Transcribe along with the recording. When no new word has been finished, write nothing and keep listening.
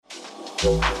Hey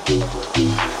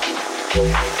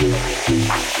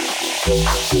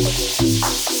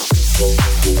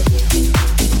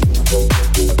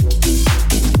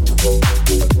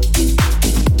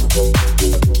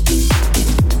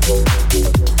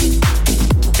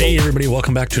everybody,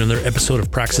 welcome back to another episode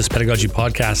of Praxis Pedagogy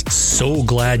Podcast. So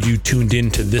glad you tuned in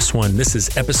to this one. This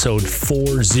is episode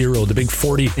 40, the big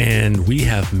 40, and we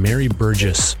have Mary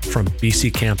Burgess from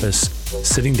BCcampus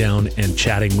sitting down and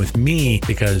chatting with me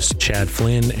because Chad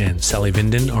Flynn and Sally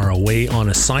Vinden are away on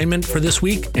assignment for this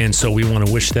week, and so we want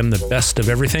to wish them the best of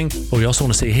everything. But we also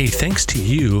want to say, hey, thanks to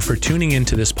you for tuning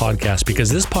into this podcast, because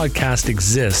this podcast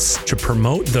exists to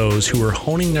promote those who are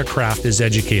honing their craft as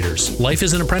educators. Life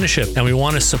is an apprenticeship, and we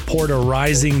want to support a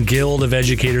rising guild of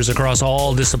educators across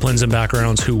all disciplines and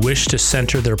backgrounds who wish to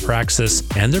center their praxis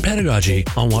and their pedagogy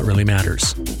on what really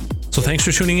matters. So thanks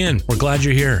for tuning in. We're glad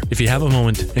you're here. If you have a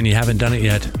moment and you haven't done it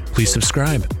yet, please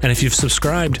subscribe. And if you've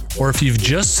subscribed, or if you've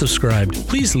just subscribed,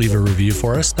 please leave a review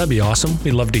for us. That'd be awesome.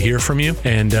 We'd love to hear from you.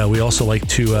 And we also like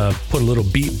to put a little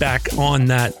beat back on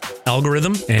that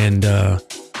algorithm and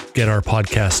get our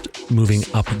podcast moving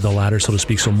up the ladder, so to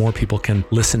speak, so more people can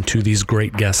listen to these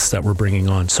great guests that we're bringing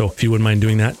on. So if you wouldn't mind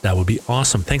doing that, that would be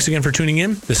awesome. Thanks again for tuning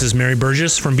in. This is Mary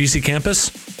Burgess from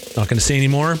BCcampus. Not going to say any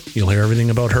more. You'll hear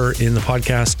everything about her in the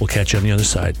podcast. We'll catch you on the other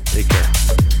side. Take care.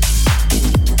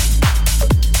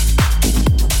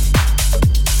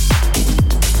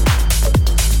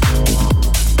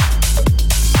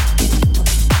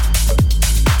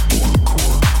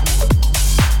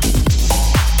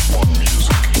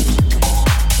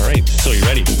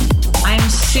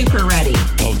 Super ready.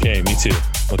 Okay, me too.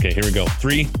 Okay, here we go.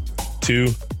 3, 2,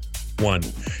 1.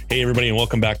 Hey, everybody, and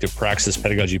welcome back to Praxis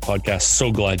Pedagogy Podcast.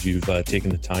 So glad you've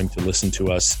taken the time to listen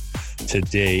to us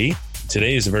today.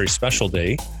 Today is a very special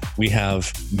day. We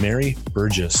have Mary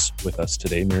Burgess with us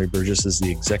today. Mary Burgess is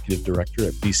the Executive Director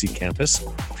at BCcampus.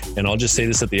 And I'll just say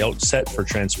this at the outset for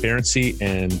transparency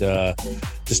and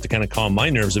just to kind of calm my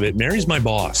nerves a bit. Mary's my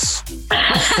boss.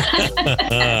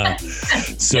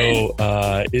 So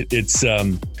I've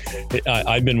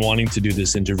been wanting to do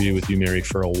this interview with you, Mary,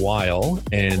 for a while.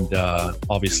 And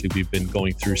obviously we've been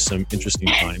going through some interesting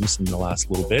times in the last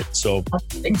little bit. So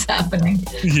things happening.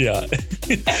 Yeah,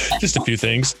 just a few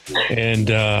things. And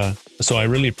so I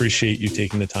really appreciate you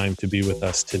taking the time to be with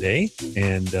us today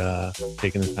and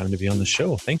taking the time to be on the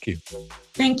show. Thank you.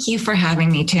 Thank you for having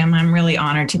me, Tim. I'm really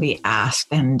honored to be asked.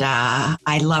 And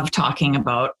I love talking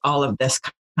about all of this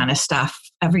kind of stuff.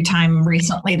 Every time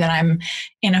recently that I'm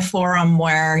in a forum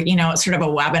where, you know, it's sort of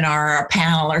a webinar or a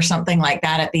panel or something like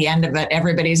that, at the end of it,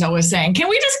 everybody's always saying, can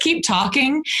we just keep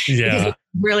talking? Yeah. Because it's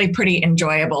really pretty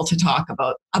enjoyable to talk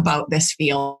about this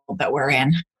field that we're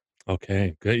in.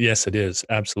 Okay, good. Yes, it is.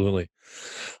 Absolutely.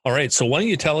 All right. So why don't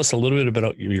you tell us a little bit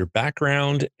about your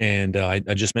background? And I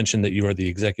just mentioned that you are the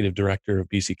Executive Director of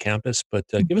BCcampus, but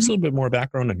give us a little bit more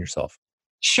background on yourself.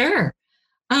 Sure.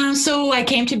 So I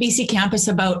came to BCcampus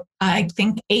about, I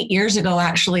think, 8 years ago,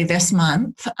 actually, this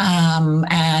month.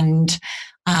 And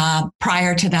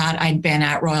prior to that, I'd been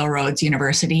at Royal Roads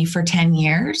University for 10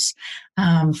 years,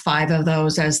 5 of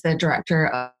those as the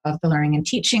director of the Learning and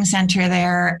Teaching Center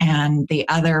there. And the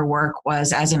other work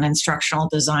was as an instructional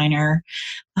designer,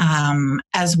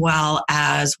 as well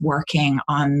as working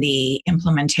on the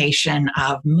implementation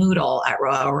of Moodle at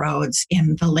Royal Roads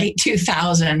in the late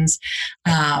 2000s,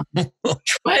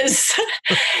 which was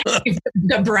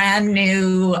the brand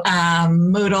new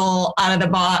Moodle out of the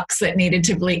box that needed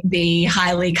to be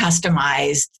highly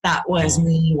customized. That was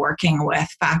me working with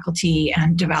faculty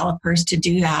and developers to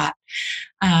do that.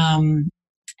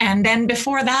 And then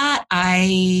before that,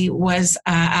 I was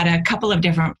at a couple of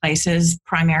different places,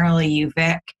 primarily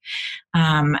UVic,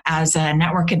 as a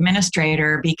network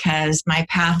administrator, because my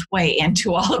pathway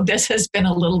into all of this has been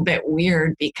a little bit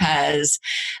weird, because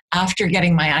after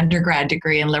getting my undergrad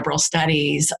degree in liberal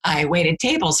studies, I waited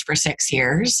tables for 6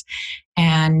 years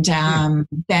and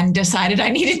then decided I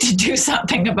needed to do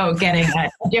something about getting a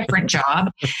different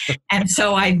job. And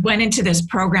so I went into this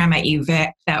program at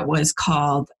UVic that was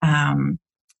called,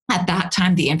 at that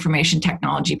time, the Information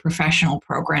Technology Professional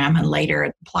Program, and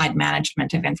later Applied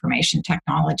Management of Information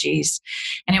Technologies.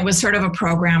 And it was sort of a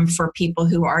program for people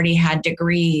who already had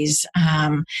degrees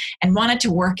and wanted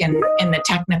to work in the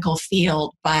technical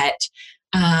field, but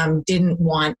didn't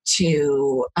want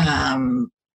to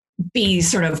be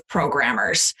sort of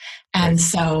programmers. And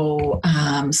so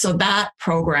that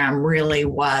program really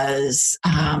was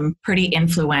pretty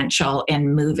influential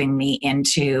in moving me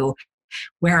into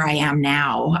where I am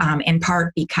now, in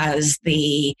part because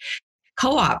the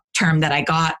co-op term that I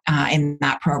got in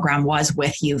that program was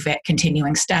with UVic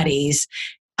Continuing Studies.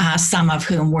 some of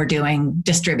whom were doing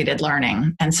distributed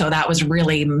learning. And so that was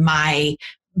really my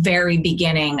very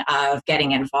beginning of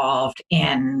getting involved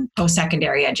in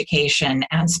post-secondary education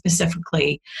and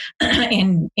specifically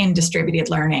in distributed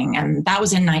learning. And that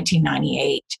was in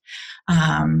 1998.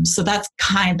 So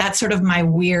that's sort of my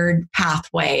weird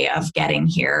pathway of getting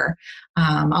here.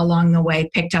 Along the way,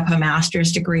 picked up a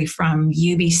master's degree from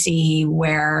UBC,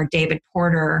 where David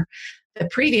Porter, the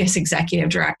previous executive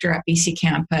director at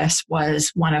BCcampus,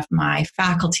 was one of my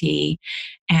faculty,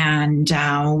 and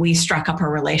we struck up a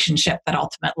relationship that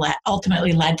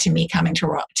ultimately led to me coming to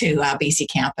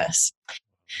BCcampus.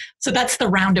 So that's the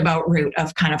roundabout route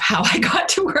of kind of how I got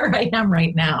to where I am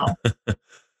right now.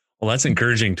 Well, that's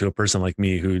encouraging to a person like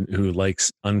me who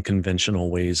likes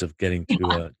unconventional ways of getting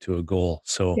to a goal.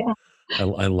 So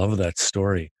I love that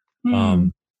story.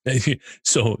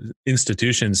 So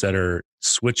institutions that are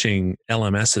switching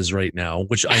LMSs right now,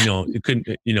 which I know you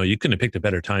couldn't have picked a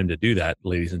better time to do that,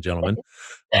 ladies and gentlemen.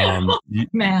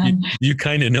 You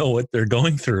kind of know what they're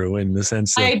going through in the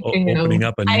sense of opening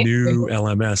up a new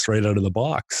LMS right out of the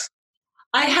box.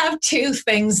 I have two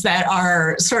things that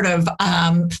are sort of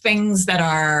things that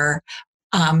are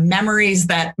memories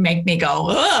that make me go,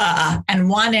 ugh. And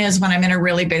one is when I'm in a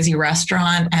really busy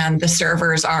restaurant and the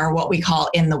servers are what we call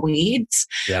in the weeds.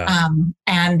 Yeah.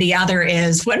 And the other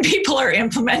is when people are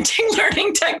implementing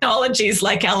learning technologies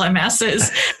like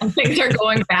LMSs and things are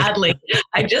going badly.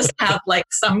 I just have like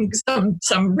some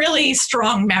really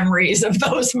strong memories of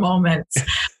those moments.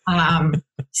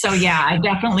 So yeah, I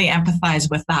definitely empathize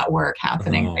with that work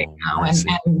happening right now,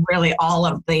 and really all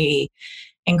of the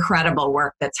incredible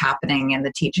work that's happening in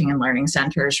the teaching and learning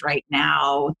centers right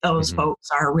now. Those folks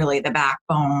are really the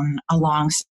backbone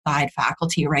alongside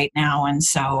faculty right now. And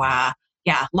so, a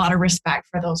lot of respect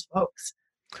for those folks.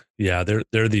 Yeah,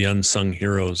 they're the unsung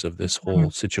heroes of this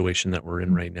whole situation that we're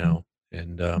in right now.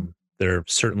 And there are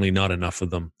certainly not enough of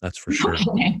them, that's for sure.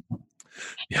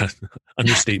 Yeah,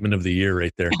 understatement of the year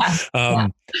right there.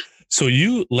 So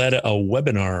you led a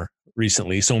webinar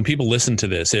recently. So when people listen to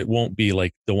this, it won't be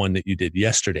like the one that you did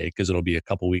yesterday because it'll be a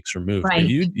couple weeks removed. Right. But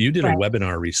you did a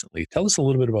webinar recently. Tell us a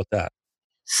little bit about that.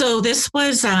 So this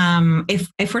was,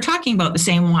 if we're talking about the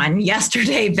same one,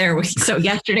 yesterday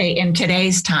in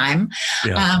today's time,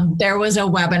 there was a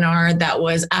webinar that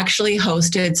was actually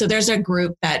hosted. So there's a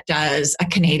group that does a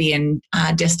Canadian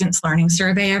distance learning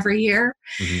survey every year.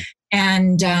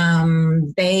 And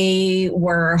they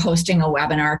were hosting a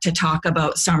webinar to talk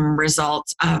about some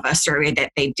results of a survey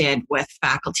that they did with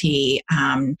faculty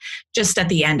just at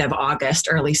the end of August,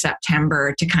 early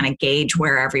September, to kind of gauge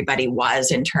where everybody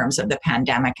was in terms of the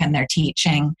pandemic and their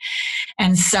teaching.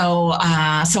 And so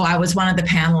I was one of the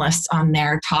panelists on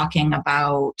there talking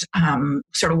about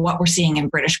sort of what we're seeing in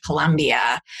British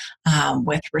Columbia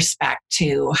with respect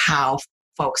to how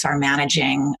folks are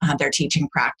managing their teaching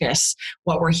practice,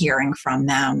 what we're hearing from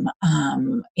them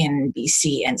in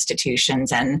BC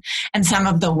institutions, and some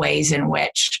of the ways in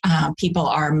which people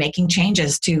are making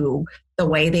changes to the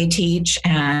way they teach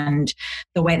and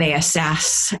the way they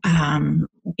assess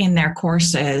in their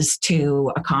courses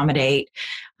to accommodate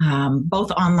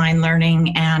both online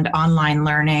learning and online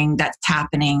learning that's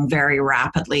happening very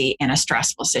rapidly in a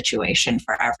stressful situation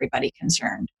for everybody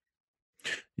concerned.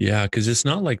 Yeah, because it's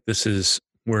not like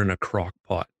we're in a crock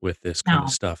pot with this kind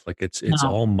of stuff. Like it's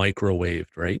all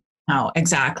microwaved, right? No,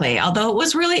 exactly. Although it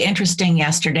was really interesting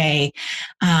yesterday,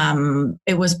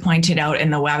 it was pointed out in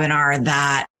the webinar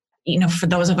that, for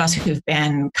those of us who've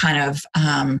been kind of,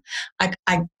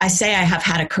 I say I have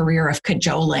had a career of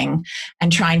cajoling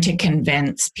and trying to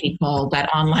convince people that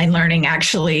online learning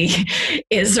actually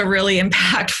is a really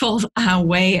impactful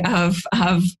way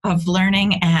of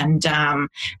learning. And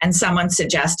someone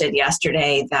suggested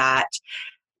yesterday that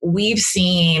we've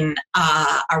seen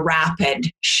a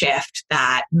rapid shift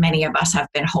that many of us have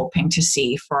been hoping to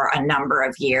see for a number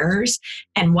of years.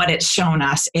 And what it's shown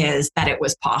us is that it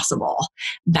was possible,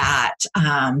 that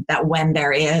when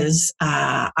there is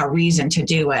a reason to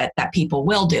do it, that people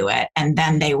will do it. And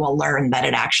then they will learn that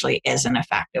it actually is an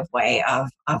effective way of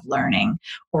learning,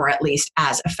 or at least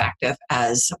as effective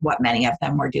as what many of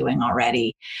them were doing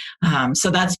already. So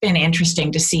that's been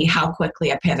interesting to see how quickly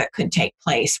a pivot could take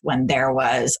place when there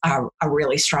was a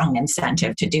really strong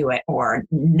incentive to do it, or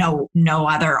no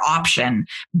other option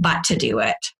but to do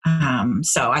it.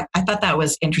 So I thought that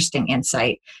was interesting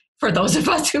insight for those of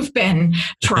us who've been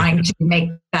trying to make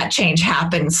that change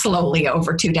happen slowly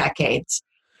over 2 decades.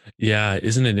 Yeah,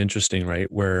 isn't it interesting,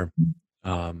 right? Where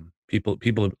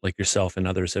people like yourself and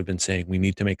others have been saying, we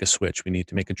need to make a switch, we need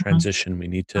to make a transition, we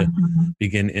need to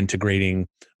begin integrating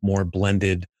more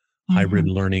blended hybrid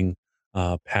learning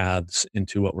paths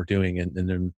into what we're doing. And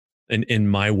then in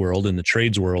my world, in the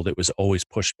trades world, it was always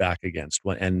pushed back against.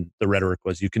 And the rhetoric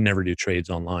was, you can never do trades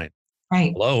online.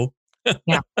 Right. Hello.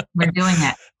 Yeah, we're doing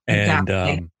it. And,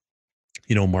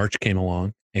 Exactly. March came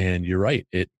along, and you're right.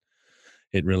 It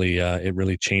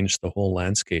really changed the whole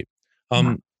landscape.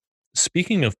 Yeah.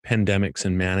 Speaking of pandemics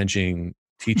and managing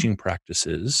teaching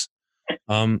practices,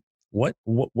 what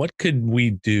could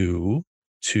we do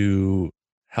to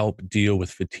help deal with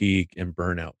fatigue and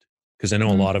burnout? Because I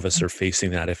know a lot of us are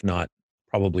facing that, if not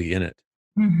probably in it.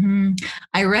 Mm-hmm.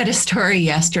 I read a story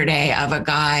yesterday of a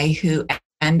guy who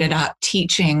ended up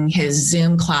teaching his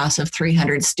Zoom class of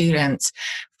 300 students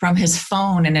from his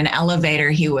phone in an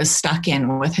elevator he was stuck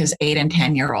in with his 8 and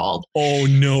 10-year-old. Oh,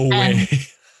 no way.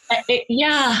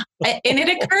 Yeah. And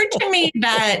it occurred to me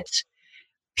that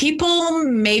people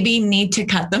maybe need to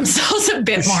cut themselves a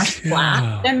bit more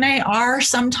slack than they are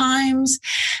sometimes,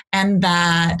 and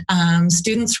that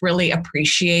students really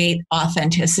appreciate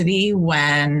authenticity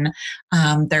when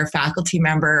their faculty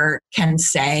member can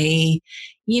say,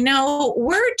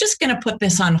 we're just going to put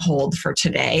this on hold for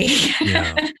today.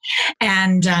 Yeah.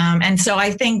 And so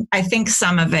I think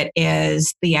some of it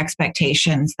is the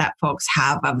expectations that folks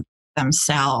have of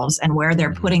themselves and where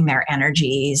they're putting their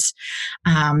energies,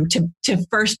 to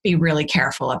first be really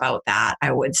careful about that,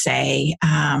 I would say,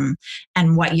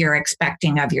 and what you're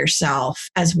expecting of yourself,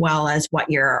 as well as what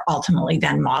you're ultimately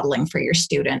then modeling for your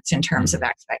students in terms of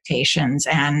expectations.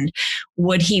 And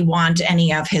would he want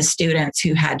any of his students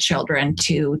who had children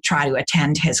to try to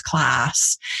attend his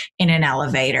class in an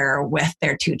elevator with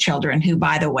their 2 children, who,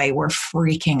 by the way, were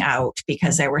freaking out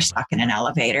because they were stuck in an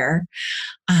elevator?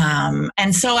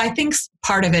 And so I think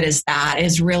part of it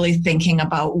is really thinking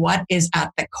about what is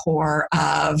at the core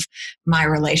of my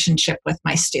relationship with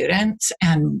my students,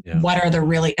 and what are the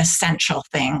really essential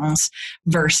things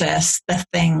versus the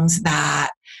things that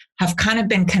have kind of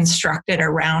been constructed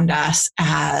around us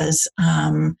as,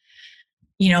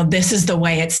 this is the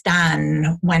way it's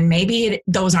done, when maybe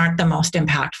those aren't the most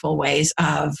impactful ways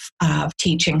of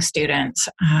teaching students.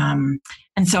 And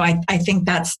so I think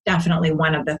that's definitely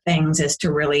one of the things, is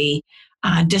to really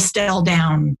distill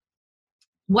down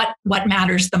what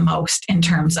matters the most in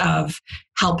terms of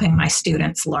helping my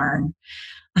students learn.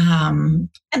 And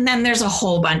then there's a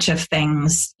whole bunch of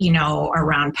things,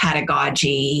 around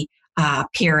pedagogy,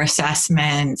 peer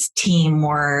assessments,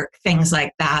 teamwork, things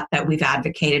like that we've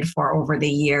advocated for over the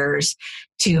years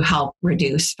to help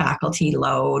reduce faculty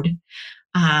load.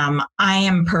 I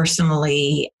am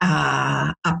personally,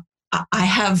 I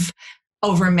have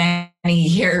over many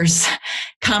years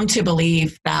come to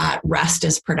believe that rest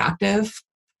is productive.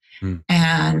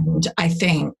 And I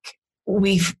think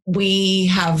we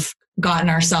have gotten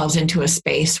ourselves into a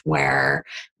space where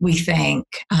we think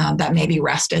that maybe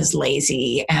rest is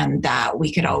lazy, and that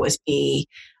we could always be,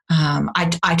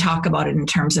 I talk about it in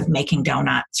terms of making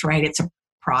donuts, right? It's a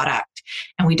product,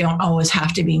 and we don't always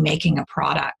have to be making a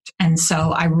product. And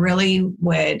so I really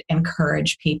would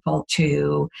encourage people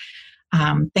to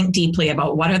think deeply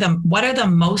about what are the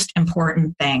most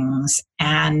important things,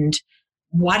 and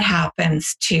what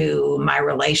happens to my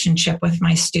relationship with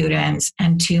my students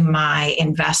and to my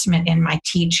investment in my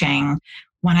teaching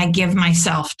when I give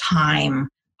myself time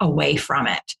away from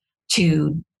it,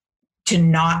 to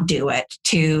not do it,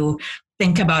 to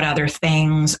think about other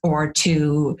things, or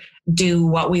to do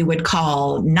what we would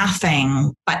call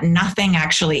nothing, but nothing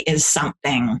actually is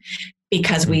something,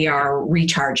 because we are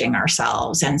recharging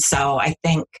ourselves. And so I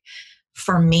think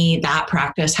for me, that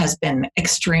practice has been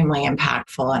extremely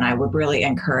impactful, and I would really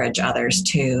encourage others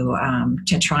to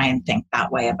try and think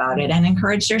that way about it, and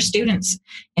encourage their students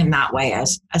in that way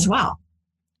as well.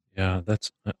 Yeah,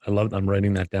 I love. I'm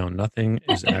writing that down. Nothing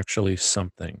is actually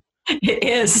something. It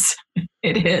is.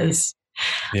 It is.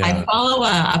 Yeah. I follow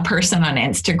a person on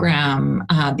Instagram.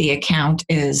 The account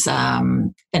is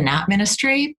the Nap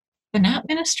Ministry. The Nap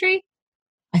Ministry,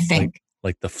 I think.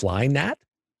 Like the fly gnat?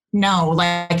 No,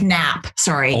 like nap.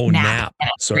 Sorry. Oh, nap.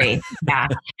 Sorry. Yeah.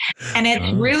 And it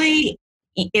really,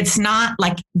 it's not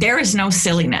like, there is no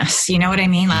silliness. You know what I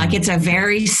mean? Like, it's a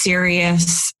very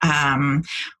serious,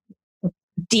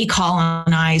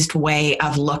 decolonized way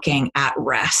of looking at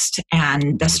rest,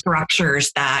 and the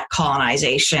structures that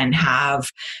colonization have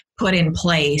put in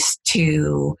place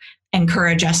to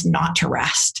encourage us not to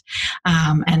rest.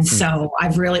 And so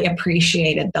I've really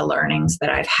appreciated the learnings that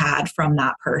I've had from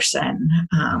that person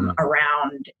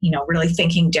around, really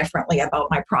thinking differently about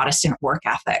my Protestant work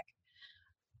ethic.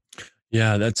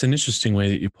 Yeah, that's an interesting way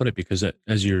that you put it, because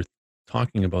as you're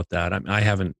talking about that, I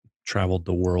haven't traveled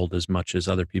the world as much as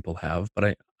other people have, but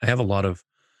I have a lot of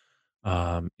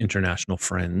international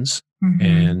friends,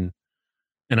 and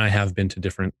and I have been to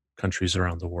different countries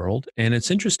around the world, and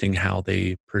it's interesting how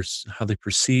they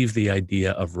perceive the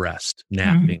idea of rest, Mhm.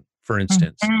 napping, for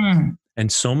instance. Mhm. And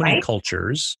Right? so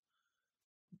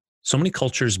many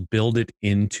cultures build it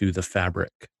into the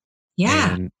fabric.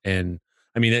 Yeah. And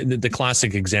I mean, the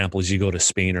classic example is you go to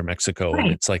Spain or Mexico, and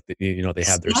Right. it's like, they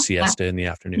have their Siesta. siesta in the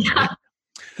afternoon, Yeah. right?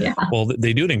 Yeah. Well,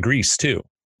 they do it in Greece too.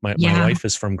 My Yeah. wife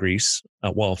is from Greece.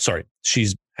 Well, sorry,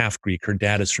 she's half Greek. Her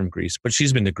dad is from Greece, but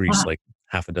she's been to Greece Wow. like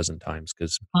half a dozen times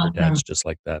because her Awesome. dad's just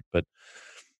like that. But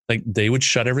like they would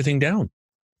shut everything down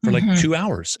for like Mhm. 2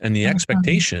 hours, and the Mhm.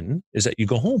 expectation is that you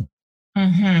go home.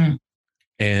 Mhm.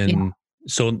 Yeah. And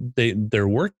so their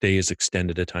work day is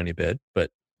extended a tiny bit,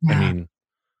 but I Yeah. mean,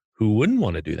 who wouldn't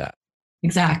want to do that?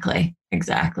 Exactly.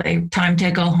 Exactly. Time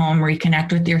to go home,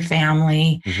 reconnect with your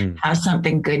family, Hmm. have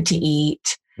something good to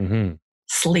eat, Hmm.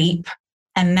 sleep,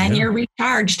 and then Yeah. you're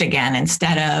recharged again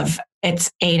instead of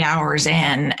it's 8 hours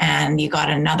in and you got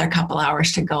another couple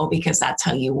hours to go because that's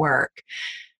how you work.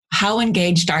 How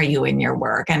engaged are you in your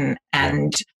work, and Yeah.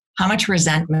 how much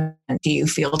resentment do you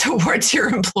feel towards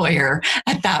your employer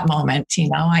at that moment?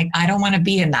 I don't want to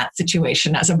be in that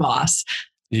situation as a boss.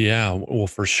 Yeah. Well,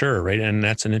 for sure. Right. And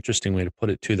that's an interesting way to put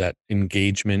it too, that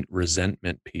engagement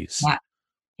resentment piece. Yeah.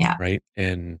 Yeah. Right.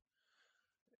 And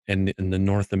in the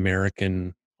North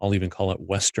American, I'll even call it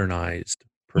westernized Yeah.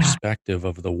 perspective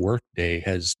of the workday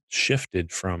has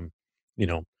shifted from, you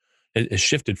know, it has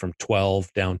shifted from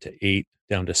 12 down to 8,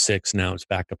 down to 6. Now it's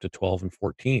back up to 12 and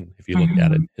 14. If you looked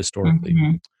at it Mhm. historically,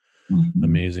 Mhm. Mhm.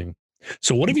 amazing.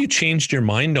 So what have you changed your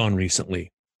mind on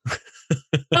recently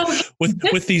So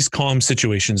with these calm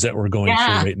situations that we're going through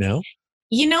yeah, right now?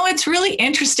 it's really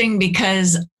interesting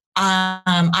because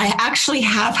I actually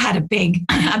have had a big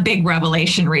a big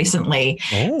revelation recently.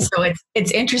 Oh, So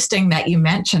it's interesting that you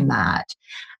mentioned that.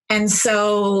 And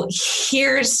so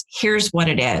here's what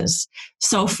it is.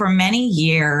 So for many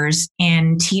years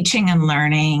in teaching and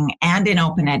learning and in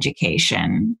open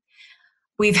education,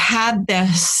 we've had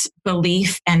this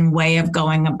belief and way of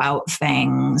going about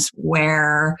things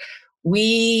where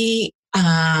we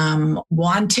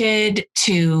wanted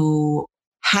to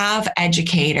have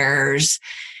educators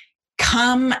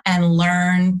come and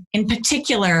learn, in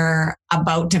particular,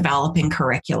 about developing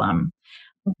curriculum,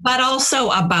 but also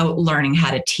about learning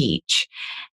how to teach.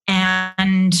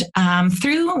 And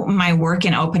through my work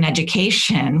in open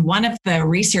education, one of the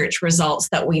research results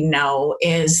that we know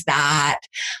is that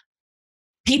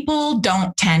people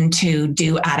don't tend to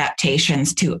do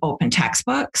adaptations to open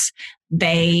textbooks.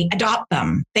 They adopt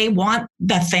them. They want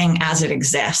the thing as it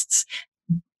exists.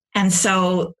 And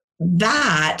so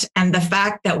that, and the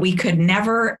fact that we could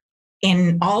never,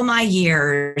 in all my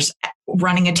years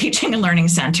running a teaching and learning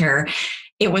center,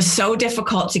 it was so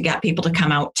difficult to get people to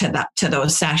come out to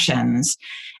those sessions.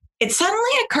 It suddenly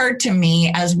occurred to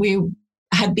me as we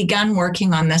had begun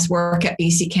working on this work at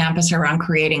BCcampus around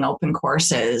creating open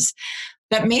courses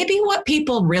that maybe what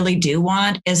people really do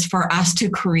want is for us to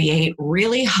create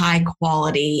really high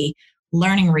quality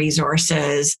learning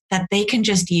resources that they can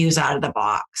just use out of the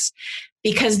box,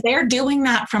 because they're doing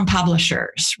that from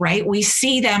publishers, right? We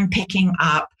see them picking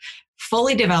up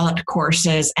fully developed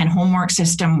courses and homework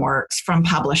system works from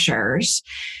publishers.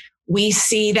 We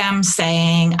see them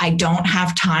saying, I don't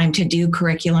have time to do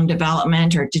curriculum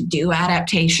development or to do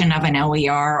adaptation of an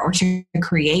OER or to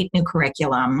create new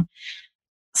curriculum.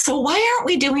 So why aren't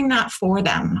we doing that for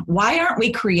them? Why aren't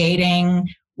we creating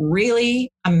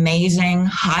really amazing,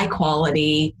 high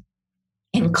quality,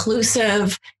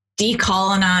 inclusive,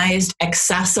 decolonized,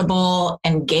 accessible,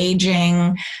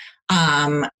 engaging,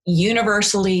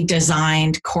 universally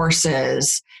designed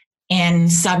courses in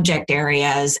subject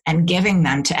areas and giving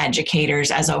them to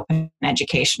educators as open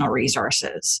educational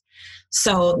resources?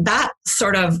 So that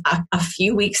sort of a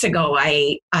few weeks ago,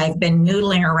 I've been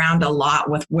noodling around a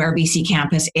lot with where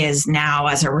BCcampus is now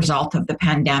as a result of the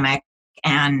pandemic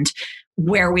and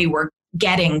where we were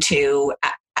getting to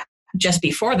just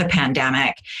before the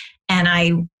pandemic.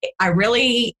 And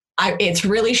it's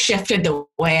really shifted the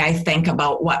way I think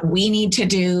about what we need to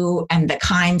do and the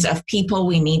kinds of people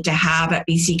we need to have at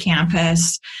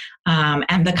BCcampus,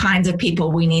 and the kinds of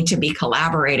people we need to be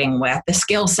collaborating with, the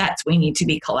skill sets we need to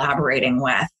be collaborating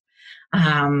with.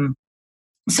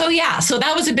 So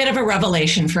that was a bit of a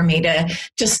revelation for me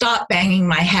to stop banging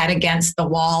my head against the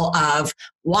wall of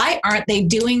why aren't they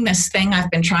doing this thing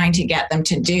I've been trying to get them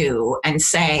to do, and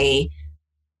say,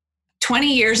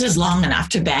 20 years is long enough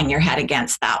to bang your head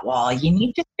against that wall. You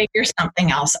need to figure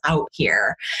something else out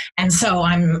here. And so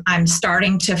I'm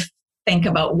starting to think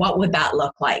about what would that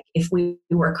look like if we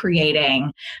were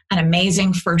creating an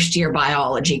amazing first year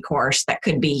biology course that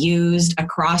could be used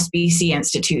across BC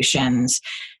institutions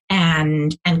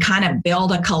and kind of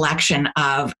build a collection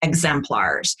of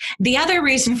exemplars. The other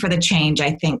reason for the change,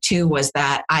 I think, too, was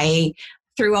that I,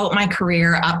 throughout my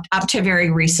career up to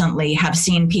very recently, have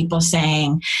seen people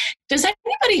saying, does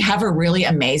anybody have a really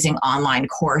amazing online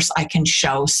course I can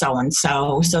show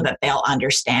so-and-so so that they'll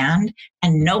understand?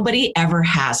 And nobody ever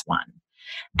has one.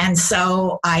 And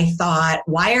so I thought,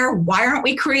 why aren't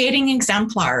we creating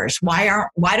exemplars? Why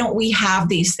don't we have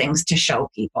these things to show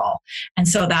people? And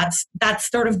so that's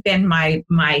sort of been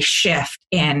my shift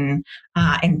in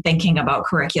thinking about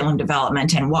curriculum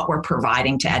development and what we're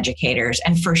providing to educators.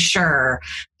 And for sure,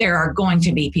 there are going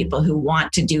to be people who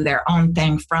want to do their own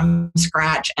thing from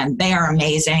scratch, and they are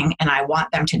amazing, and I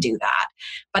want them to do that.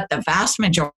 But the vast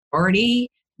majority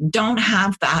don't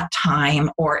have that time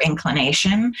or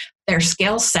inclination. Their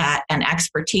skill set and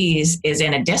expertise is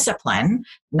in a discipline,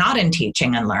 not in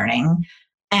teaching and learning.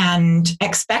 And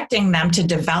expecting them to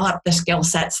develop the skill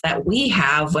sets that we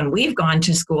have when we've gone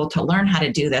to school to learn how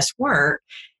to do this work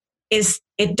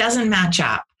it doesn't match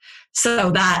up.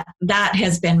 So that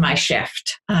has been my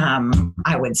shift,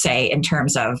 I would say, in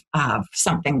terms of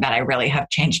something that I really have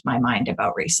changed my mind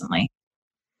about recently.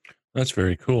 That's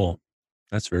very cool.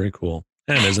 That's very cool.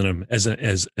 And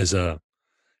as a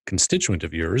constituent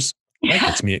of yours,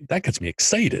 that gets me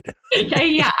excited.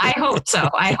 Yeah, I hope so.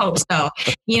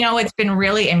 It's been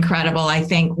really incredible. I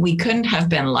think we couldn't have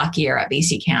been luckier at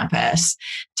BCcampus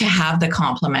to have the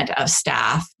complement of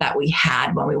staff that we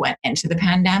had when we went into the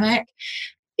pandemic,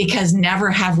 because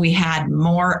never have we had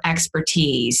more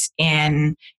expertise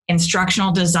in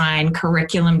instructional design,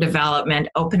 curriculum development,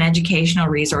 open educational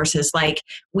resources. Like,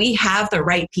 we have the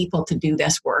right people to do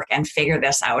this work and figure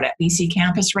this out at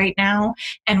BCcampus right now.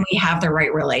 And we have the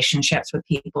right relationships with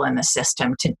people in the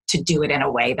system to do it in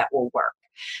a way that will work.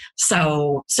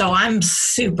 So I'm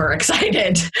super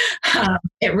excited.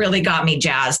 It really got me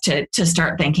jazzed to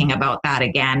start thinking about that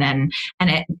again. And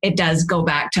it does go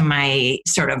back to my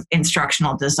sort of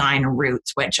instructional design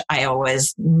roots, which I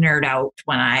always nerd out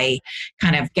when I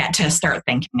kind of get to start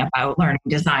thinking about learning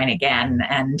design again,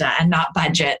 and not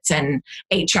budgets and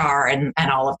HR and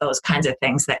all of those kinds of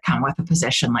things that come with a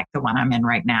position like the one I'm in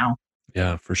right now.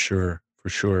 Yeah, for sure. For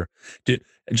sure.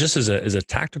 Just as a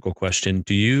tactical question,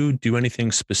 do you do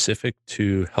anything specific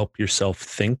to help yourself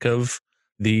think of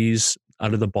these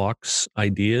out of the box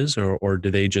ideas, or do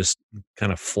they just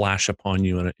kind of flash upon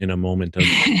you in a moment of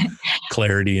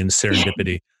clarity and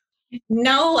serendipity?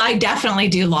 No, I definitely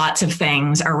do lots of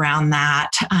things around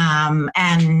that.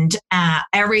 And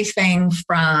everything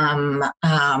from,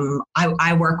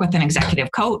 I work with an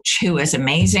executive coach who is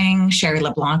amazing. Sherry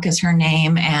LeBlanc is her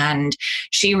name. And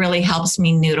she really helps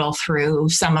me noodle through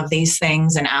some of these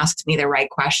things and asks me the right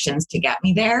questions to get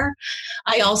me there.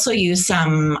 I also use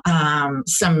some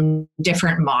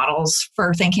different models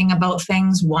for thinking about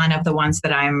things. One of the ones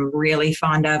that I'm really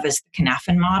fond of is the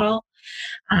Cynefin model.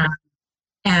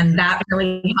 And that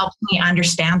really helps me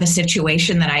understand the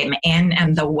situation that I'm in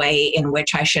and the way in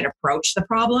which I should approach the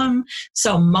problem.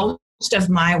 So most of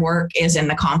my work is in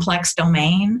the complex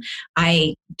domain.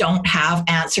 I don't have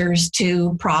answers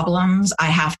to problems.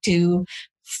 I have to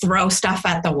throw stuff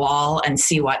at the wall and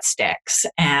see what sticks.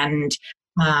 And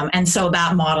so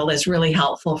that model is really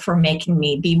helpful for making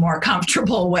me be more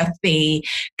comfortable with the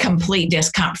complete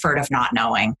discomfort of not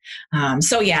knowing.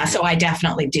 So I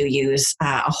definitely do use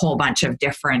a whole bunch of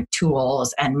different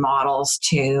tools and models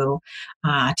to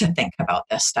think about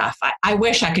this stuff. I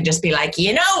wish I could just be like,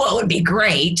 what would be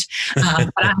great,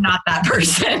 but I'm not that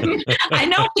person. I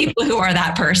know people who are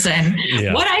that person.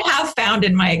 Yeah. What I have found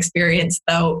in my experience,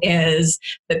 though, is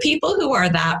the people who are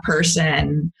that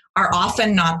person are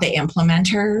often not the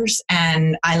implementers.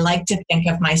 And I like to think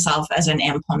of myself as an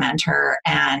implementer.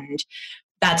 And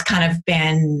that's kind of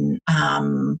been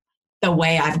the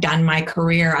way I've done my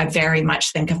career. I very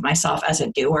much think of myself as a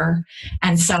doer.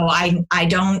 And so I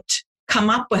don't come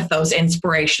up with those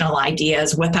inspirational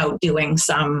ideas without doing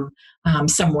some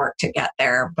work to get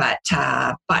there. But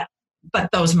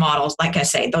those models, like I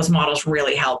say, those models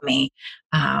really help me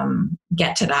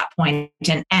get to that point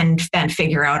and then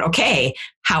figure out, okay,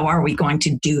 how are we going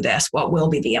to do this? What will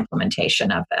be the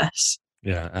implementation of this?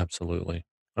 Yeah, absolutely.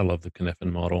 I love the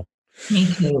Cynefin model. Me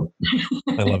too.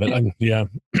 I love it. Yeah,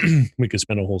 we could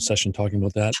spend a whole session talking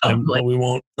about that, but we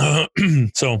won't.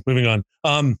 So moving on.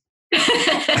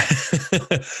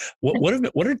 What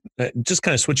are just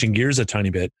kind of switching gears a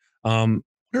tiny bit?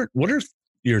 What are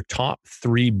your top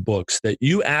 3 books that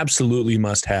you absolutely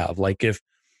must have? Like, if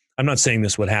I'm not saying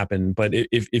this would happen, but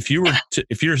if you were to,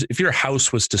 if your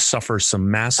house was to suffer some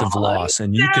massive loss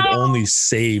and you could only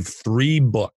save 3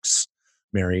 books,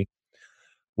 Mary,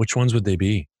 which ones would they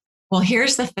be? Well,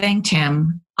 here's the thing,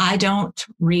 Tim. I don't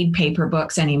read paper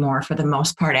books anymore for the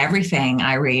most part. Everything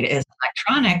I read is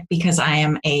electronic because I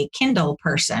am a Kindle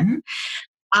person.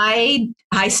 I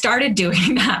started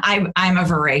doing that. I'm a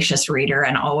voracious reader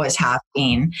and always have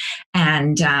been.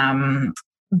 And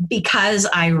because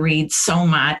I read so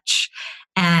much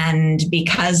and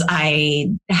because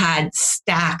I had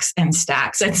stacks and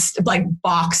stacks, it's like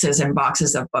boxes and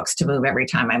boxes of books to move every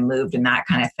time I moved and that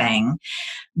kind of thing.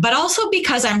 But also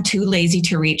because I'm too lazy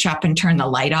to reach up and turn the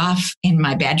light off in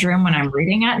my bedroom when I'm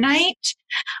reading at night,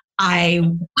 I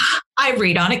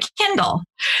read on a Kindle.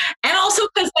 And also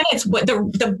because then it's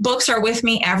the books are with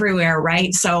me everywhere,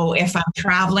 right? So if I'm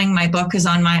traveling, my book is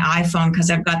on my iPhone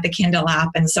because I've got the Kindle app.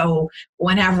 And so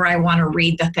whenever I want to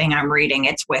read the thing I'm reading,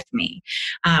 it's with me.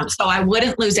 So I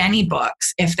wouldn't lose any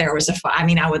books if there was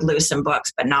I would lose some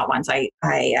books, but not ones I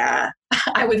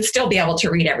would still be able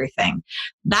to read everything.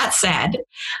 That said,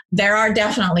 there are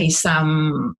definitely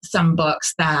some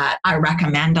books that I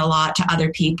recommend a lot to other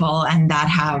people and that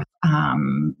have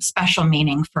special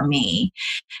meaning for me.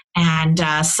 And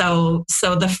so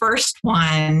the first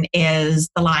one is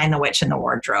The Lion, the Witch, and the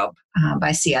Wardrobe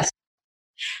by C.S.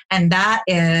 And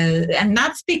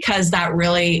that's because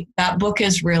that book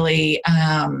is really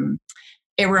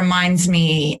it reminds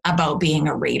me about being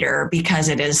a reader because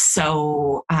it is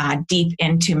so deep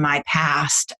into my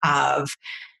past of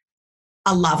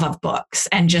a love of books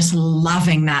and just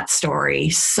loving that story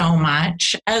so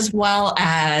much, as well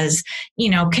as,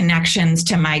 connections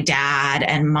to my dad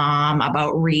and mom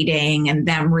about reading and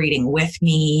them reading with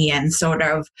me and sort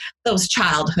of those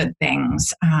childhood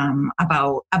things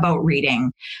about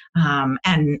reading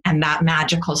and that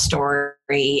magical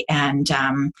story. And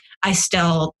I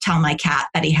still tell my cat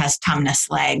that he has tumnus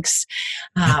legs.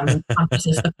 Tumnus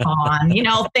is the pawn,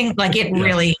 things like it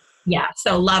really. Yeah,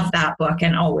 so love that book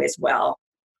and always will.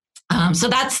 So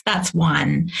that's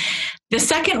one. The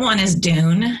second one is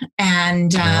Dune,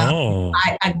 and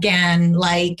I again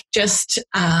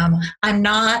I'm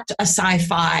not a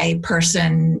sci-fi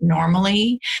person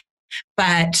normally,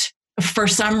 but for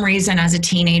some reason, as a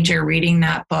teenager, reading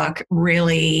that book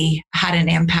really had an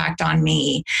impact on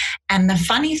me. And the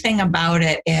funny thing about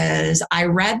it is, I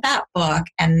read that book,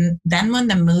 and then when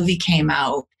the movie came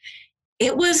out,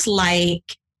 it was like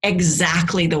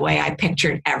exactly the way I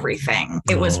pictured everything.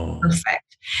 It was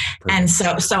perfect. And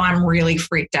so I'm really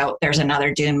freaked out. There's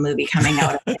another Dune movie coming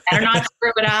out. I better not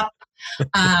screw it up.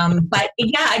 But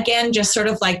yeah, again, just sort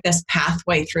of like this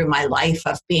pathway through my life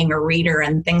of being a reader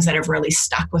and things that have really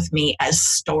stuck with me as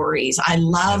stories. I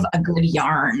love a good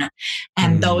yarn.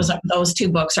 And those 2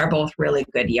 books are both really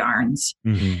good yarns.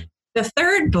 Mm-hmm. The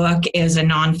third book is a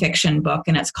nonfiction book,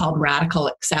 and it's called Radical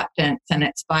Acceptance, and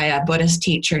it's by a Buddhist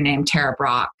teacher named Tara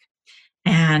Brach.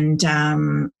 And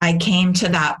I came to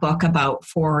that book about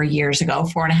 4.5 years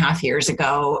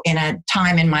ago, in a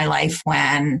time in my life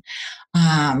when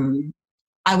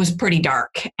I was pretty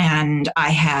dark, and I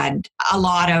had a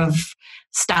lot of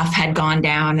stuff had gone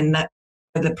down in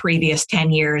the previous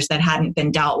 10 years that hadn't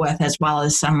been dealt with, as well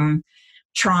as some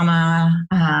trauma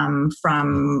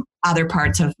from other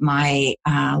parts of my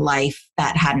life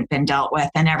that hadn't been dealt with,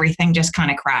 and everything just kind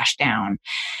of crashed down.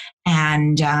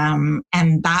 And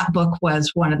that book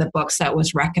was one of the books that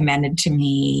was recommended to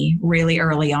me really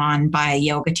early on by a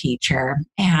yoga teacher,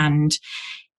 and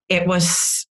it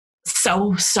was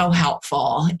so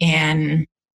helpful in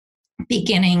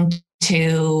beginning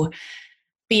to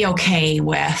be okay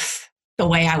with the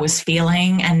way I was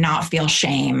feeling and not feel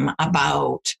shame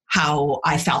about how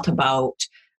I felt about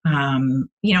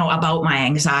my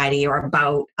anxiety or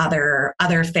about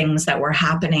other things that were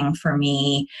happening for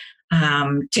me,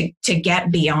 to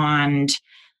get beyond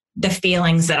the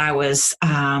feelings that I was,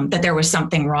 that there was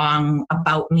something wrong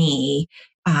about me,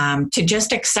 to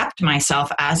just accept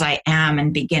myself as I am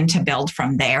and begin to build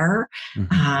from there.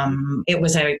 Mm-hmm. It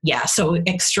was so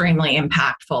extremely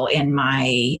impactful in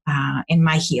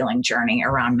my healing journey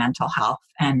around mental health.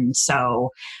 And so,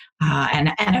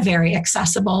 and a very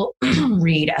accessible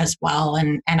read as well.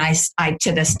 And I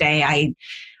to this day, I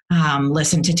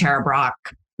listen to Tara Brach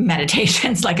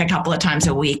meditations like a couple of times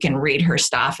a week and read her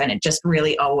stuff. And it just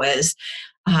really always,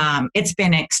 it's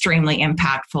been extremely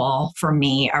impactful for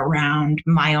me around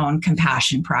my own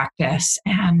compassion practice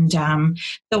and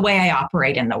the way I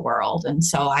operate in the world. And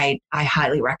so I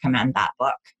highly recommend that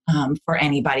book for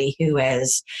anybody who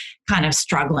is kind of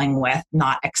struggling with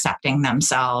not accepting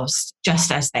themselves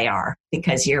just as they are,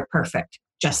 because you're perfect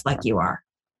just like you are.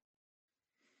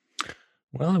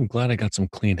 Well, I'm glad I got some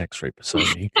Kleenex right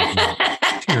beside me.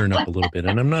 I'm tearing up a little bit,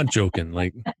 and I'm not joking.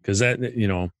 Like, because that,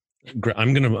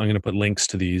 I'm gonna put links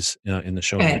to these in the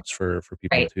show Good. notes for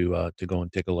people Great. to go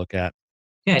and take a look at.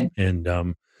 Good.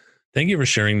 And thank you for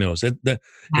sharing those.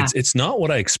 It's not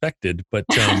what I expected, but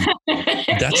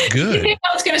that's good. You think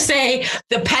I was going to say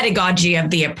the pedagogy of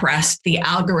the oppressed, the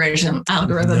algorithms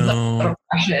of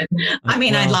oppression. I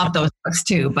mean, I love those books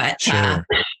too, but sure.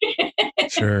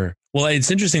 Sure. Well, it's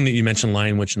interesting that you mentioned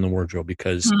Lion, Witch, and the Wardrobe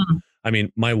because I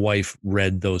mean, my wife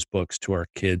read those books to our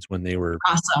kids when they were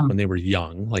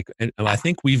young. Like, and I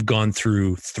think we've gone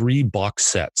through 3 box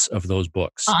sets of those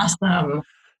books. Awesome.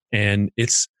 And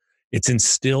it's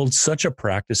instilled such a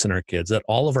practice in our kids that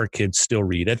all of our kids still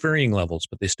read at varying levels,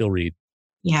 but they still read.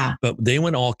 Yeah. But they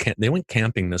went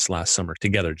camping this last summer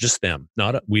together, just them.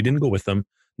 We didn't go with them.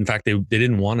 In fact, they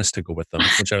didn't want us to go with them,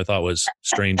 which I thought was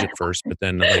strange at first. But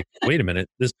then, like, wait a minute,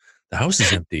 the house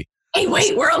is empty. Hey,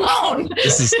 wait, we're alone.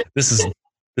 This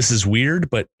is weird,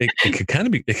 but it could kind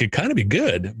of be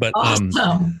good. But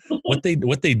awesome. what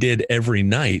they did every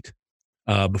night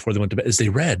before they went to bed is they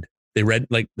read,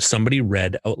 like somebody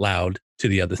read out loud to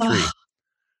the other 3,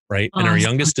 right? Awesome. And our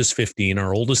youngest is 15,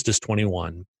 our oldest is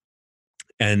 21.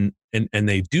 And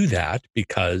they do that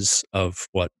because of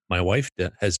what my wife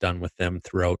has done with them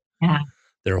throughout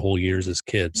their whole years as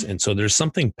kids. And so there's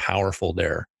something powerful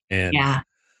there. And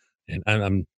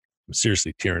I'm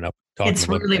seriously tearing up talking about it. It's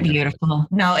really beautiful.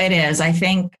 No, it is. I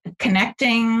think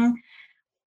connecting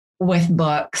with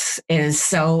books is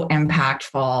so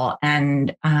impactful,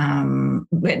 and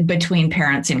between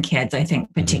parents and kids, I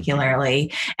think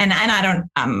particularly. And I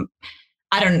don't.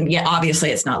 Yeah,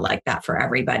 obviously, it's not like that for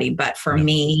everybody. But for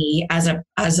me, as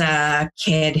a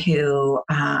kid who,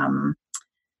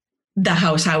 the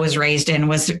house I was raised in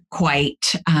was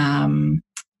quite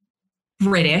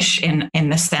British in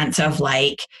the sense of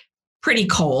like pretty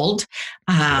cold,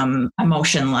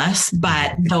 emotionless.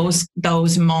 But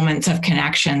those moments of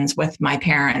connections with my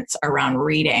parents around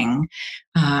reading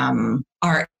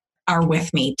are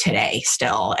with me today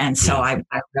still. And so I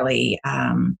really,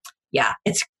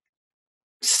 it's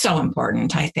so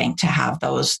important, I think, to have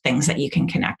those things that you can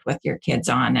connect with your kids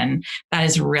on. And that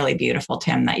is really beautiful,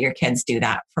 Tim, that your kids do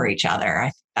that for each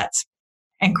other. That's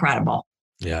incredible.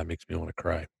 Yeah, it makes me want to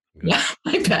cry. Yeah,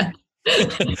 I bet.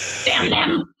 Damn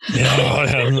them.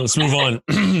 Yeah, let's move on.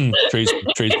 Trades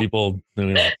people.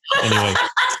 Anyway, I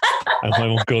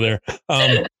won't go there.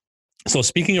 So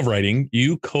speaking of writing,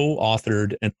 you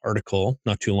co-authored an article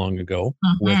not too long ago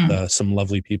with some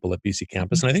lovely people at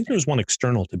BCcampus, and I think there was one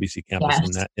external to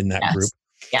BCcampus in that group.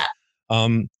 Yeah.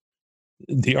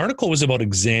 The article was about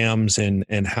exams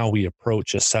and how we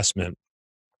approach assessment.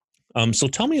 So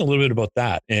tell me a little bit about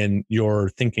that and your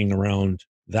thinking around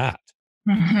that.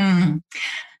 Mm-hmm.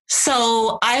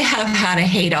 So I have had a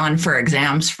hate on for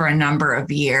exams for a number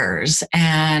of years,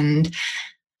 and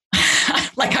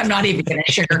like, I'm not even going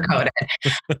to sugarcoat it.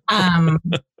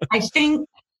 I think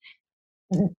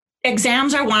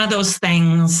exams are one of those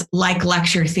things, like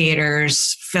lecture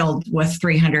theaters filled with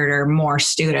 300 or more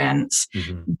students,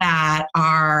 that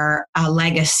are a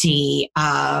legacy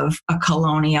of a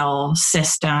colonial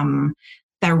system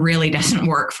that really doesn't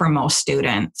work for most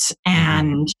students.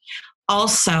 And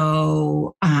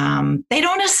also, they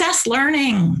don't assess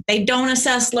learning.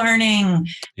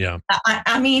 Yeah.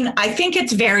 I mean, I think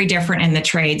it's very different in the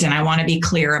trades, and I want to be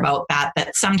clear about that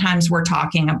sometimes we're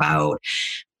talking about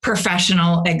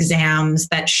professional exams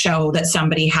that show that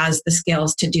somebody has the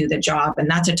skills to do the job, and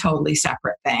that's a totally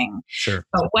separate thing. Sure.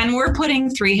 But when we're putting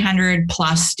 300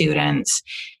 plus students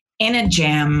in a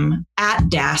gym at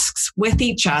desks with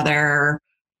each other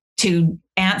to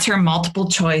answer multiple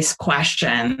choice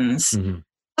questions,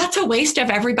 that's a waste of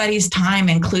everybody's time,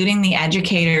 including the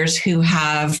educators who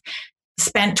have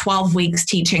spent 12 weeks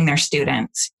teaching their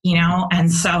students,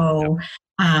 And so,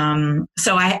 I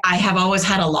have always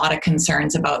had a lot of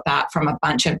concerns about that from a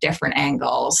bunch of different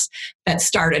angles that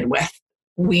started with,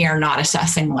 we are not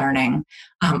assessing learning,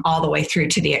 all the way through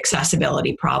to the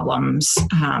accessibility problems,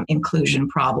 inclusion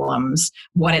problems,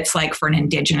 what it's like for an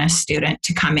Indigenous student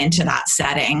to come into that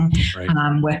setting,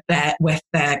 with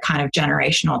the kind of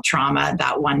generational trauma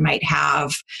that one might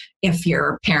have if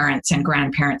your parents and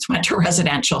grandparents went to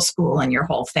residential school and your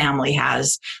whole family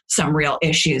has some real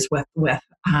issues with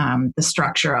the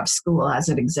structure of school as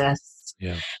it exists.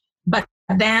 Yeah. But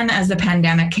then as the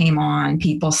pandemic came on,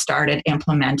 people started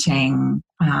implementing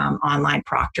online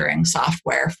proctoring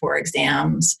software for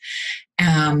exams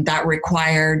that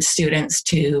required students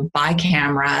to buy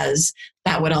cameras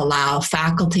that would allow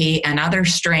faculty and other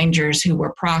strangers who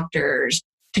were proctors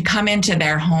to come into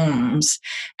their homes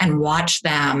and watch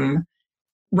them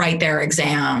write their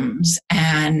exams.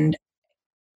 And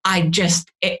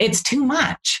it's too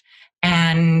much.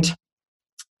 And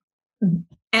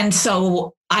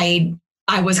so I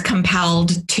was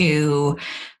compelled to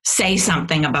say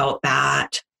something about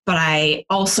that. But I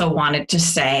also wanted to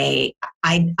say,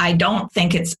 I don't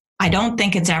think it's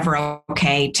ever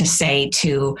okay to say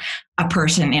to a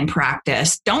person in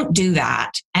practice, don't do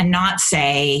that, and not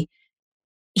say,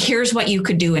 here's what you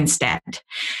could do instead.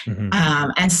 Mm-hmm.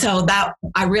 And so that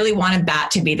I really wanted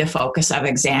that to be the focus of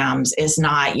exams, is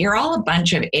not, you're all a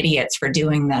bunch of idiots for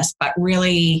doing this, but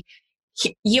really,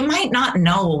 you might not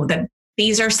know that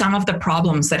these are some of the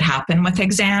problems that happen with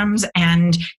exams.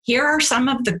 And here are some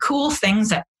of the cool things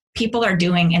that people are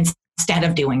doing instead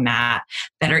of doing that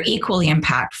are equally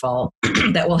impactful,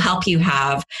 that will help you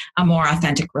have a more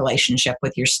authentic relationship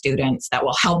with your students, that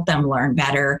will help them learn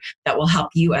better, that will help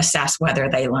you assess whether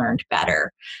they learned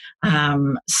better.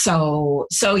 So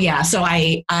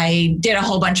I did a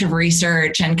whole bunch of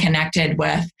research and connected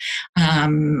with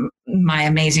my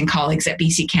amazing colleagues at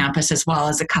BCcampus, as well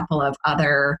as a couple of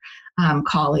other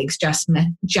colleagues,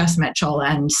 Jess Mitchell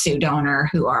and Sue Donor,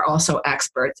 who are also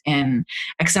experts in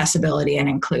accessibility and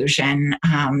inclusion,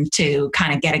 to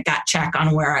kind of get a gut check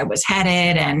on where I was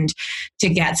headed and to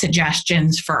get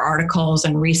suggestions for articles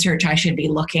and research I should be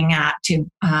looking at to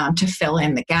fill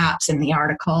in the gaps in the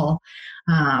article.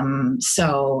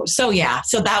 So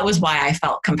that was why I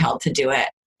felt compelled to do it,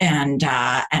 and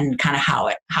kind of how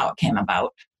it came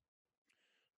about.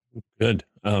 Good.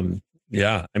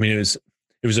 Yeah. I mean, it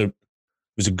was a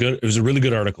really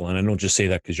good article. And I don't just say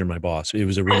that because you're my boss. It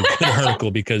was a really good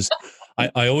article because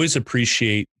I always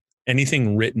appreciate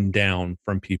anything written down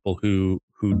from people who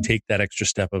take that extra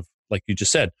step of, like you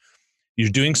just said, you're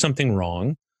doing something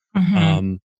wrong.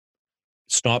 Mm-hmm.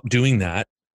 Stop doing that.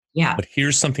 Yeah. But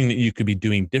here's something that you could be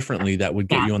doing differently that would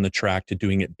get you on the track to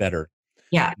doing it better.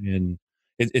 Yeah. And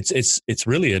it's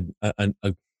really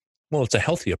it's a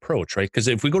healthy approach, right? Because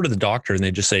if we go to the doctor and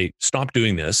they just say, stop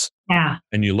doing this. Yeah.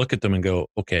 And you look at them and go,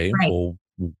 okay, right. well,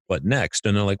 what next?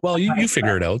 And they're like, well, you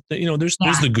figure it out. There's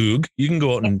the Goog. You can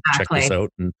go out and check this out.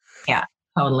 And yeah,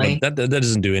 totally. That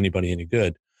doesn't do anybody any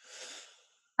good.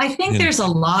 I think there's a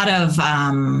lot of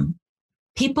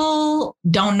people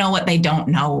don't know what they don't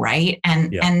know, right?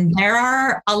 And there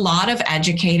are a lot of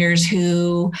educators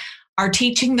who are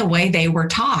teaching the way they were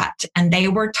taught, and they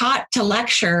were taught to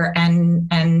lecture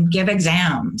and give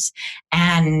exams,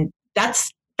 and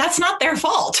that's not their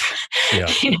fault.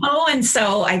 Yeah. And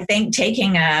so I think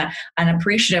taking an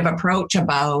appreciative approach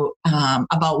about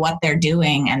what they're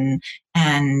doing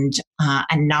and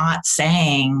not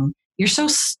saying you're so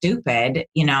stupid,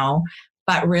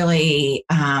 but really,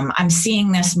 I'm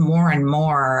seeing this more and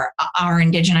more. Our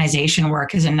indigenization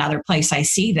work is another place I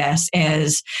see this,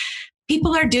 is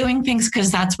people are doing things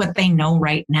because that's what they know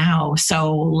right now.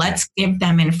 So let's give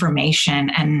them information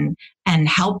and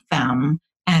help them,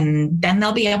 and then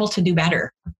they'll be able to do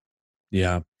better.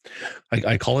 Yeah.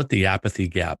 I call it the apathy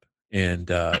gap. And,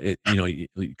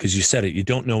 because you said it, you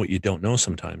don't know what you don't know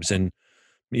sometimes. And,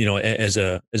 as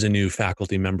a new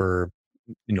faculty member,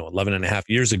 11 and a half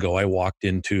years ago, I walked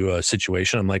into a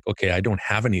situation. I'm like, okay, I don't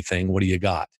have anything. What do you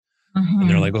got? Mm-hmm. And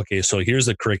they're like, okay, so here's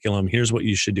the curriculum. Here's what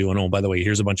you should do. And oh, by the way,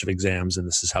 here's a bunch of exams and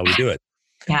this is how we do it.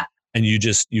 Yeah. And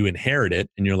you inherit it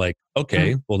and you're like,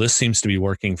 okay, well, this seems to be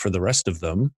working for the rest of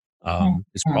them.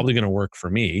 It's probably going to work for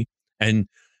me. And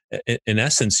in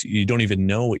essence, you don't even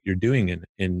know what you're doing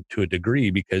in to a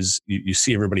degree, because you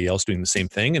see everybody else doing the same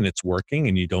thing and it's working,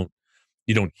 and you don't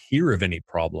hear of any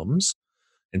problems.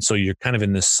 And so you're kind of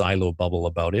in this silo bubble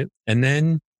about it. And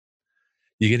then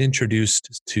you get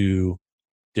introduced to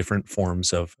different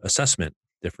forms of assessment,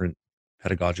 different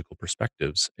pedagogical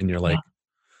perspectives. And you're like,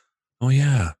 oh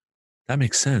yeah, that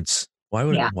makes sense. Why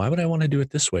would I want to do it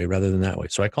this way rather than that way?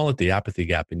 So I call it the apathy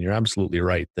gap. And you're absolutely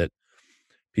right that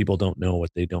people don't know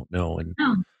what they don't know.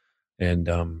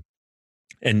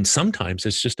 And sometimes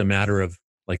it's just a matter of,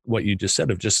 like what you just said,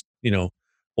 of just,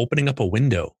 opening up a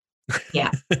window.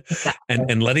 Yeah. Exactly.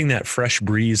 and letting that fresh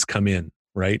breeze come in,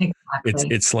 right?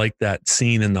 Exactly. It's like that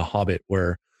scene in The Hobbit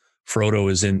where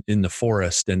Frodo is in the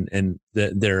forest and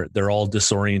they're all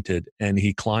disoriented, and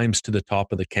he climbs to the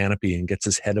top of the canopy and gets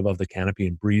his head above the canopy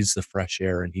and breathes the fresh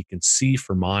air, and he can see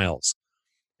for miles.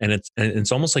 And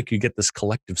it's almost like you get this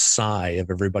collective sigh of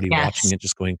everybody watching it,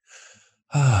 just going,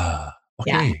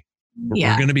 okay,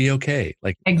 we're going to be okay.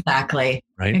 Like, exactly.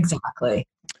 Right. Exactly.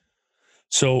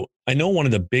 So I know one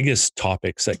of the biggest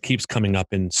topics that keeps coming up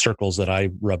in circles that I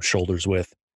rub shoulders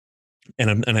with,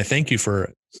 and I thank you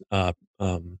for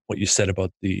what you said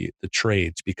about the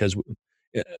trades, because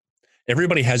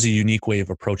everybody has a unique way of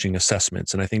approaching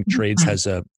assessments, and I think trades has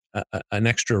a an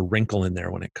extra wrinkle in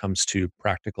there when it comes to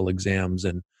practical exams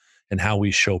and how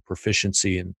we show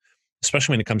proficiency, and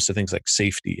especially when it comes to things like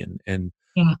safety and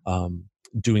Yeah.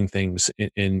 doing things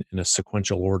in a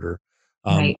sequential order.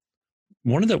 Um, Right.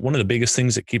 one of the biggest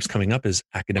things that keeps coming up is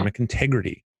academic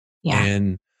integrity. Yeah.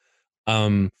 And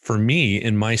for me,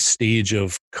 in my stage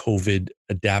of COVID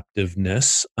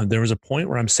adaptiveness, there was a point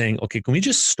where I'm saying, okay, can we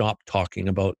just stop talking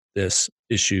about this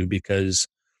issue? Because,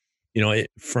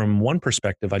 from one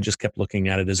perspective, I just kept looking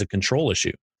at it as a control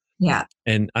issue. Yeah.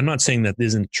 And I'm not saying that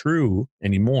isn't true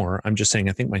anymore. I'm just saying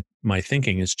I think my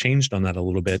thinking has changed on that a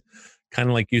little bit. Kind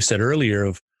of like you said earlier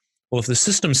of, well, if the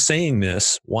system's saying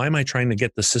this, why am I trying to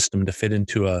get the system to fit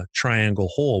into a triangle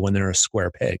hole when they're a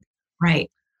square peg? Right.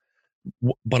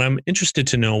 But I'm interested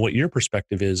to know what your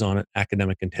perspective is on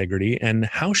academic integrity and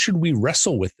how should we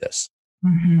wrestle with this?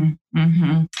 Hmm.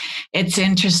 Hmm. It's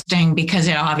interesting because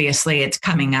it's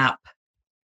coming up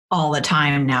all the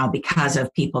time now because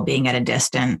of people being at a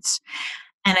distance.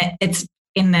 And it's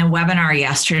in the webinar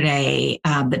yesterday,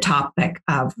 the topic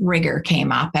of rigor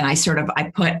came up, and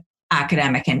I put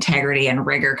academic integrity and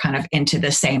rigor kind of into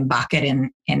the same bucket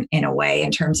in a way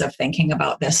in terms of thinking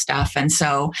about this stuff. And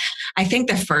so I think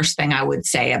the first thing I would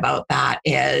say about that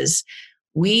is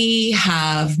we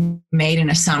have made an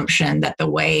assumption that the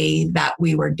way that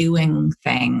we were doing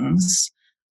things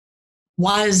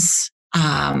was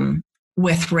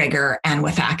with rigor and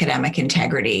with academic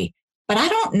integrity. But I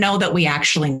don't know that we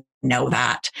actually know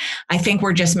that. I think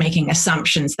we're just making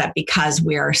assumptions that because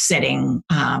we're sitting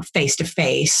face to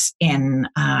face in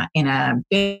a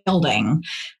building,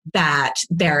 that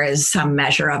there is some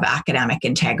measure of academic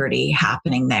integrity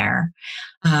happening there.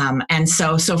 And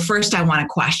so first, I want to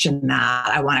question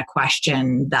that. I want to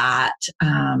question that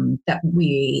that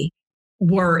we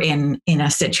were in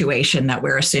a situation that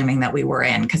we're assuming that we were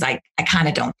in, because I kind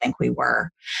of don't think we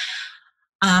were.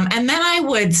 And then I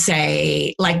would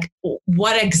say, like,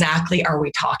 what exactly are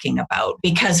we talking about?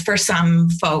 Because for some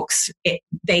folks,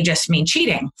 they just mean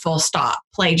cheating, full stop,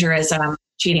 plagiarism,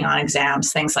 cheating on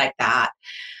exams, things like that.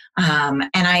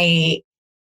 And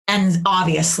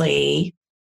obviously,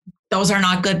 those are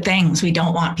not good things. We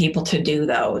don't want people to do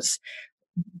those.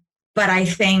 But I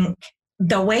think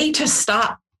the way to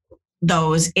stop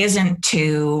those isn't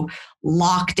to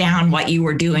lock down what you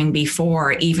were doing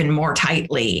before even more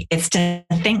tightly. It's to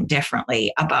think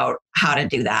differently about how to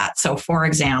do that. So, for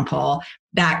example,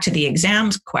 back to the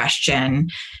exams question,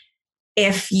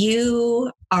 if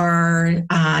you are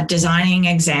designing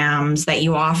exams that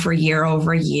you offer year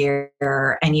over year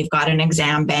and you've got an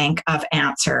exam bank of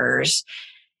answers,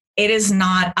 it is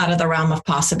not out of the realm of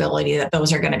possibility that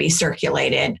those are going to be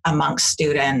circulated amongst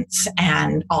students.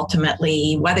 And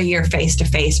ultimately, whether you're face to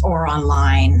face or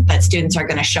online, that students are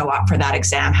going to show up for that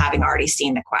exam having already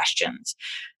seen the questions.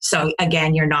 So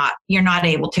again, you're not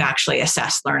able to actually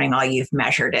assess learning. All you've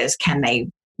measured is, can they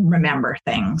remember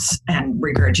things and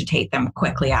regurgitate them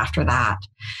quickly after that?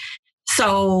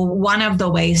 So one of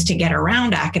the ways to get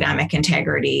around academic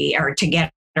integrity, or to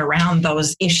get around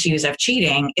those issues of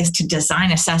cheating, is to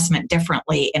design assessment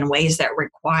differently in ways that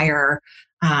require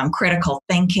critical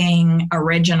thinking,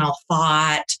 original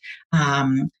thought,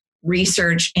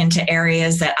 research into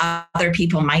areas that other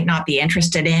people might not be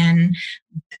interested in.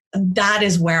 That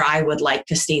is where I would like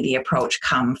to see the approach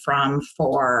come from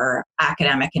for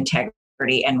academic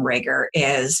integrity and rigor,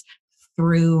 is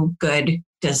through good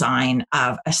design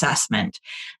of assessment.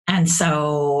 And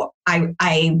so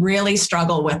I really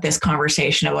struggle with this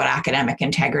conversation about academic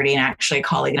integrity. And actually, a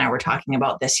colleague and I were talking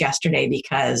about this yesterday,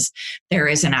 because there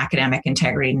is an academic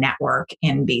integrity network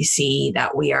in BC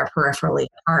that we are peripherally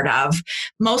part of,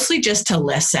 mostly just to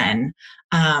listen.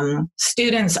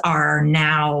 Students are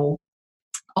now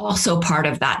also part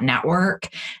of that network,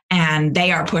 and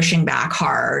they are pushing back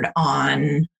hard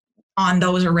on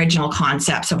those original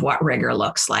concepts of what rigor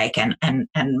looks like and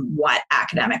what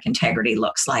academic integrity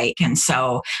looks like. And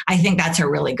so I think that's a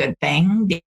really good thing,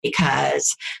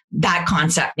 because that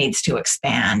concept needs to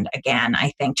expand again,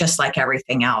 I think, just like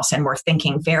everything else. And we're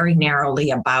thinking very narrowly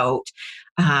about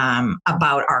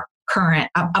our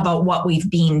current, about what we've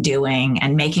been doing,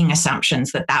 and making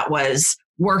assumptions that was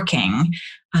working.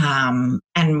 And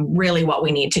really what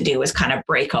we need to do is kind of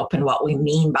break open what we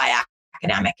mean by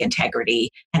academic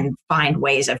integrity and find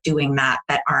ways of doing that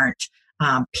aren't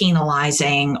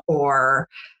penalizing or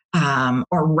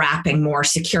wrapping more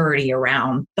security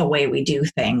around the way we do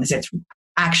things. It's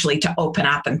actually to open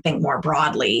up and think more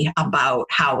broadly about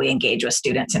how we engage with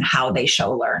students and how they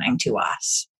show learning to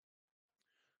us.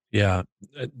 Yeah,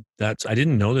 I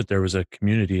didn't know that there was a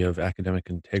community of academic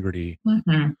integrity.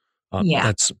 Mm-hmm.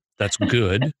 Yeah. That's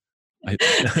good. I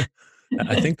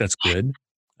I think that's good.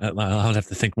 I'll have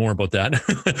to think more about that.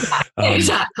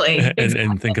 Exactly.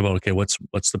 And think about, okay, what's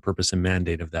the purpose and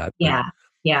mandate of that? Yeah.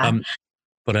 Yeah. Um,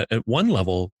 but at one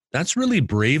level, that's really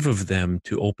brave of them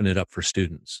to open it up for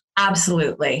students.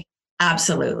 Absolutely.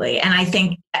 Absolutely. And I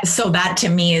think so that to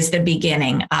me is the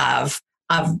beginning of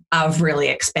really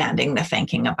expanding the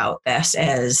thinking about this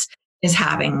is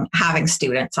having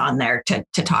students on there to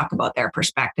talk about their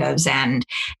perspectives and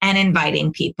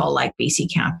inviting people like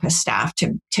BCcampus staff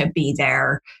to be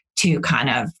there to kind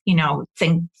of,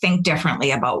 think differently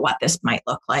about what this might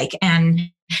look like. And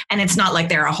it's not like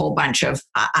there are a whole bunch of,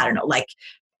 I don't know, like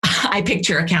I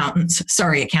picture accountants,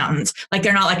 like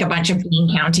they're not like a bunch of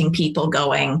bean counting people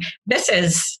going, this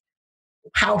is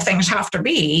how things have to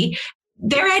be.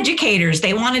 They're educators.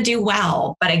 They want to do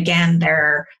well. But again,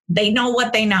 they know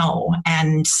what they know.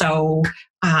 And so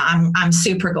I'm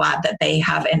super glad that they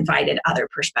have invited other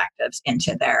perspectives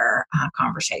into their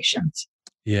conversations.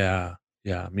 Yeah.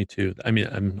 Yeah, me too. I mean,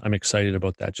 I'm excited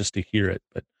about that just to hear it,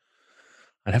 but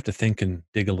I'd have to think and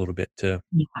dig a little bit to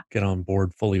get on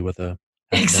board fully with a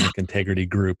academic integrity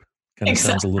group. Kind of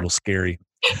sounds a little scary.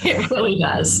 It really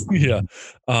does. Yeah.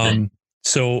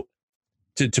 So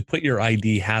to put your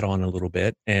ID hat on a little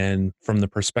bit, and from the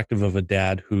perspective of a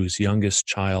dad whose youngest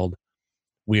child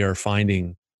we are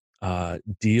finding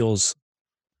deals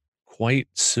quite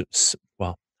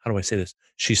well. How do I say this?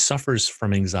 She suffers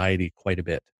from anxiety quite a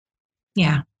bit.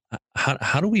 Yeah.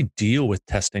 How do we deal with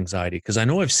test anxiety? Because I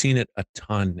know I've seen it a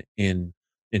ton in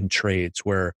trades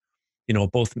where,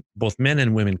 both men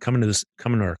and women come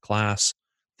into our class.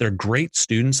 They're great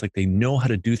students. Like, they know how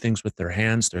to do things with their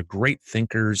hands. They're great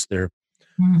thinkers. They're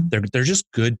just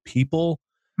good people,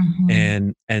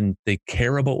 and they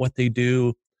care about what they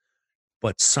do.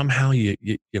 But somehow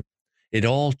it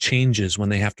all changes when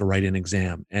they have to write an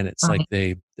exam, and it's like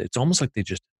it's almost like they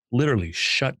just literally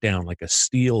shut down, like a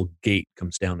steel gate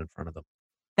comes down in front of them.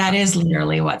 That is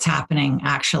literally what's happening,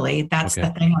 actually. That's the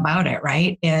thing about it,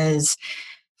 right? Is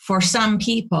for some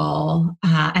people,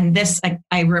 and this,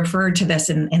 I referred to this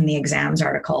in the exams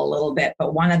article a little bit,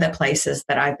 but one of the places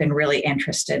that I've been really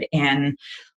interested in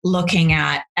looking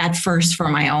at first for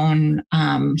my own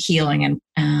healing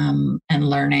and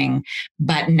learning,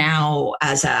 but now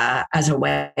as a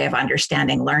way of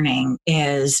understanding learning,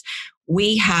 is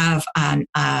we have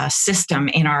a system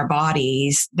in our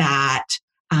bodies that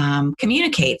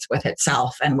communicates with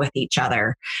itself and with each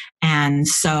other. And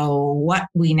so what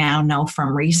we now know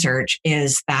from research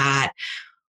is that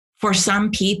for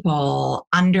some people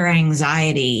under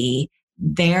anxiety,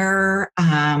 their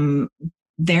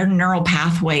neural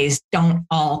pathways don't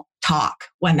all talk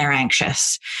when they're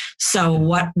anxious. So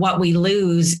what we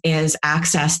lose is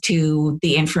access to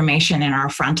the information in our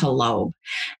frontal lobe.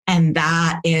 And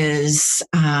that is,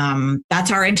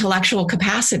 that's our intellectual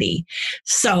capacity.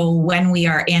 So when we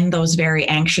are in those very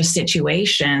anxious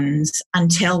situations,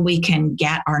 until we can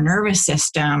get our nervous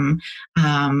system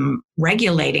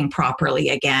regulating properly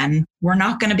again, we're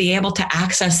not going to be able to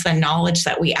access the knowledge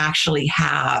that we actually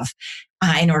have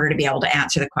in order to be able to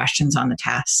answer the questions on the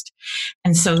test.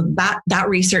 And so that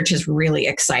research is really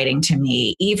exciting to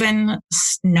me. Even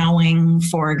knowing,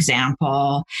 for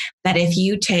example, that if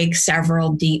you take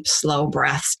several deep, slow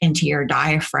breaths into your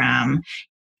diaphragm,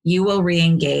 you will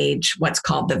re-engage what's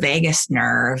called the vagus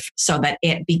nerve so that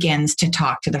it begins to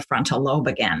talk to the frontal lobe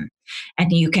again.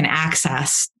 And you can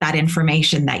access that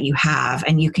information that you have,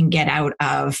 and you can get out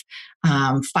of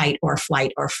fight or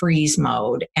flight or freeze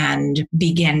mode and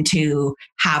begin to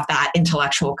have that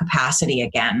intellectual capacity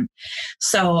again.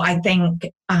 So I think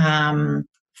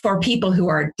for people who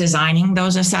are designing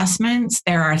those assessments,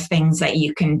 there are things that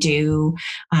you can do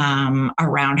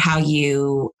around how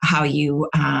you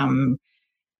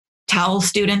tell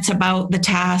students about the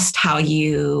test, how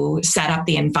you set up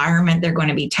the environment they're going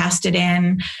to be tested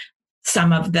in,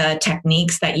 some of the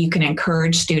techniques that you can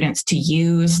encourage students to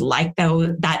use, like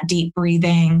that deep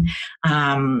breathing,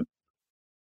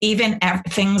 even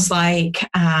things like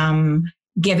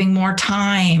giving more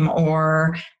time,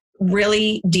 or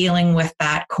really dealing with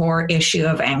that core issue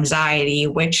of anxiety,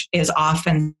 which is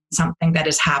often something that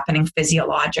is happening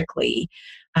physiologically.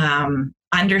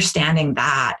 Understanding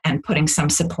that and putting some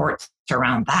supports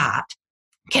around that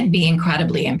can be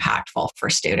incredibly impactful for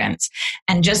students.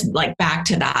 And just like back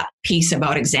to that piece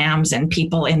about exams and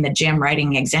people in the gym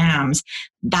writing exams,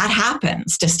 that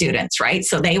happens to students, right?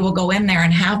 So they will go in there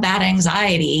and have that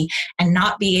anxiety and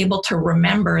not be able to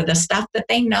remember the stuff that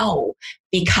they know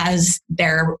because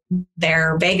their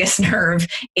vagus nerve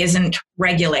isn't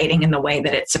regulating in the way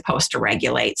that it's supposed to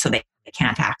regulate. So they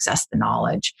can't access the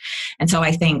knowledge. And so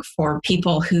I think for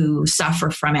people who suffer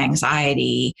from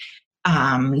anxiety,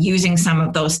 using some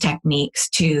of those techniques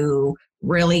to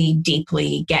really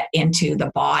deeply get into the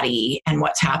body and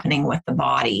what's happening with the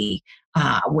body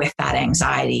with that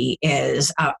anxiety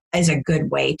is a good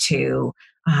way to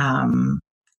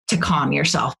calm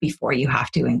yourself before you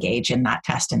have to engage in that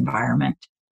test environment.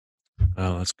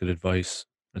 Oh, that's good advice.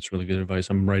 That's really good advice.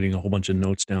 I'm writing a whole bunch of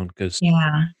notes down because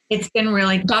Yeah, it's been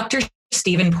really, Dr.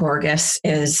 Stephen Burgess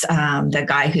is the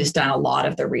guy who's done a lot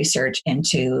of the research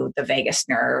into the vagus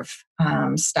nerve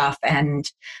stuff and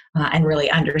really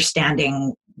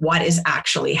understanding what is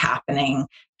actually happening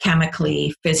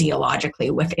chemically, physiologically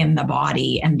within the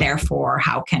body, and therefore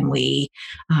how can we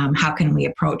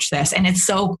approach this? And it's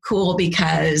so cool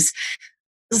because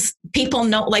people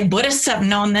know, like Buddhists have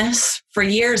known this for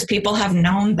years. People have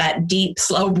known that deep,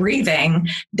 slow breathing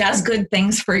does good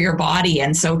things for your body.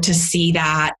 And so to see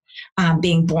that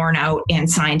being borne out in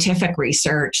scientific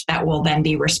research that will then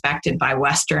be respected by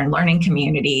Western learning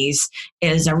communities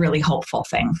is a really hopeful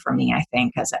thing for me, I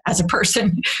think, as a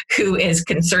person who is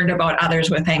concerned about others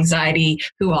with anxiety,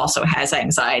 who also has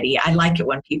anxiety. I like it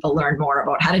when people learn more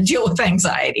about how to deal with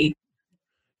anxiety.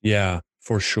 yeah,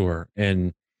 for sure.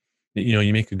 And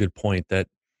you make a good point that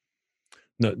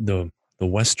the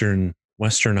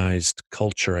westernized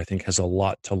culture, I think, has a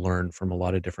lot to learn from a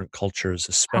lot of different cultures,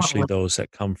 especially Totally. those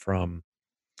that come from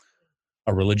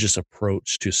a religious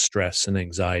approach to stress and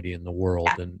anxiety in the world.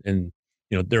 Yeah. And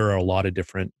there are a lot of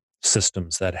different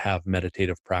systems that have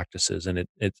meditative practices, and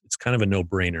it's kind of a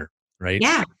no-brainer, right?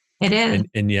 Yeah, it is.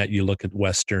 And yet you look at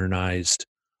westernized,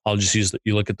 I'll just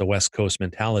you look at the West Coast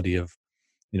mentality of,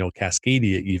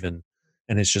 Cascadia even,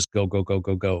 and it's just go, go, go,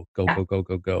 go, go, go, Yeah. go, go,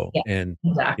 go, go. Yeah, And,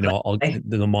 exactly.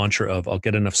 the mantra of I'll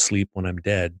get enough sleep when I'm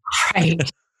dead Right.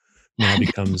 now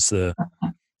becomes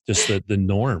just the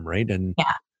norm, right? And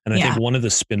Yeah. I think Yeah. one of the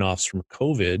spin-offs from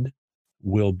COVID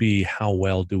will be how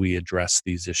well do we address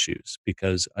these issues?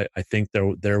 Because I think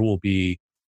there will be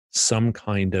some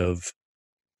kind of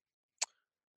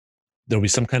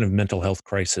mental health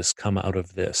crisis come out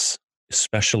of this,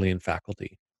 especially in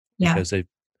faculty, Yeah. because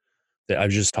I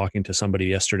was just talking to somebody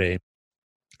yesterday,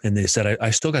 and they said,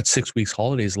 I still got 6 weeks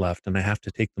holidays left and I have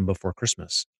to take them before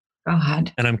Christmas.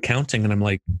 God. And I'm counting and I'm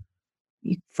like,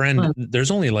 You- friend, there's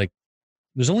only like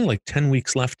 10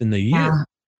 weeks left in the year.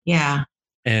 Yeah.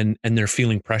 Yeah. And they're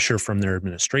feeling pressure from their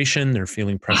administration. They're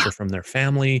feeling pressure from their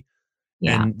family.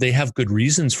 Yeah. And they have good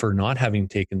reasons for not having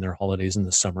taken their holidays in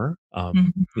the summer,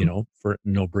 Mhm. for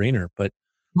no brainer. But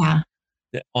Yeah.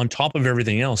 on top of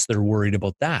everything else, they're worried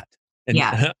about that. And,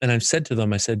 Yeah. and I've said to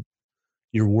them, I said,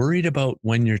 you're worried about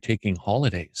when you're taking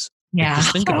holidays. Like, Yeah.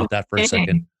 just think about that for a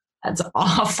second. That's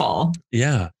awful.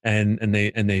 Yeah. And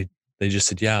they just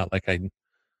said, yeah, like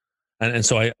and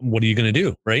so what are you going to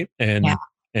do? Right. Yeah.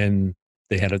 And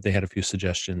they had a few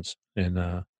suggestions,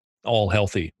 and, all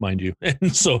healthy, mind you.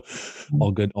 And so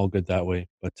all good that way.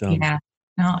 But, Yeah.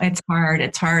 No, it's hard.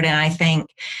 It's hard. And I think,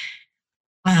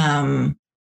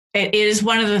 it is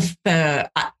one of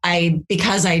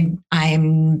because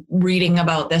I'm reading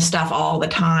about this stuff all the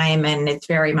time, and it's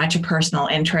very much a personal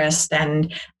interest,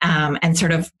 and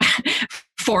sort of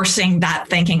forcing that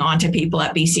thinking onto people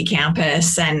at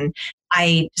BCcampus. And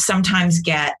I sometimes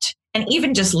get, and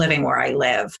even just living where I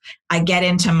live, I get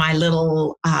into my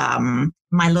little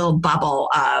bubble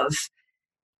of,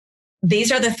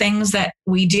 these are the things that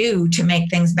we do to make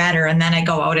things better. And then I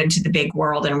go out into the big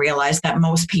world and realize that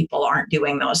most people aren't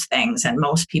doing those things, and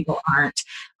most people aren't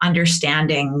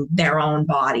understanding their own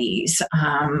bodies.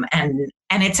 And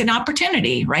it's an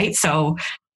opportunity, right? So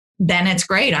then it's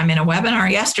great. I'm in a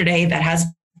webinar yesterday that has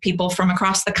people from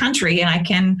across the country, and I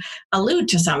can allude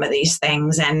to some of these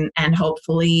things and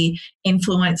hopefully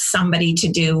influence somebody to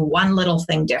do one little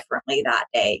thing differently that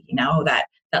day,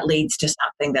 that leads to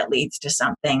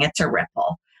something. It's a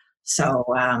ripple. So,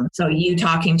 so you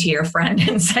talking to your friend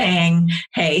and saying,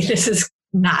 hey, this is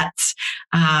nuts.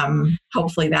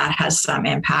 Hopefully that has some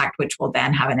impact, which will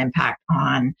then have an impact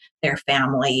on their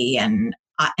family and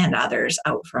others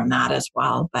out from that as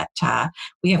well. But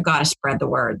we have got to spread the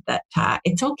word that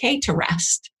it's okay to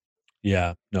rest.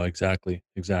 yeah, no, exactly.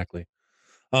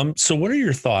 So what are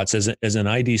your thoughts as an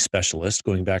ID specialist,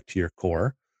 going back to your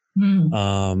core,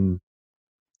 Mm.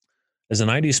 as an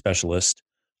ID specialist,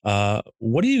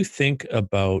 what do you think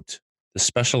about the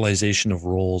specialization of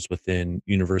roles within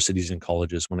universities and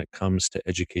colleges when it comes to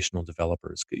educational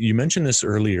developers? You mentioned this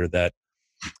earlier, that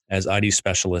as ID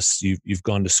specialists, you've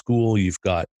gone to school, you've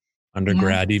got Yeah.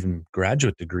 undergrad, even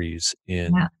graduate degrees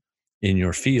Yeah. in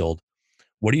your field.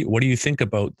 What do you think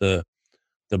about the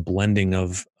blending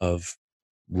of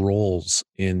roles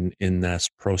in this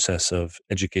process of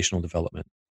educational development?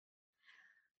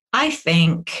 I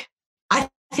think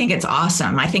think it's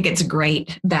awesome. I think it's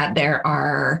great that there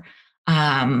are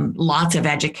lots of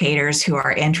educators who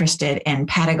are interested in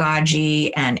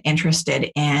pedagogy and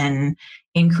interested in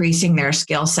increasing their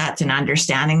skill sets and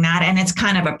understanding that. And it's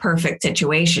kind of a perfect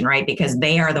situation, right? Because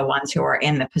they are the ones who are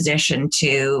in the position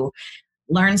to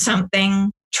learn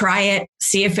something, try it,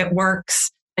 see if it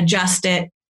works, adjust it,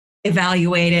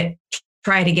 evaluate it,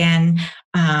 try it again.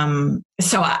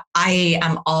 So I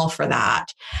am all for that.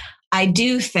 I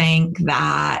do think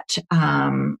that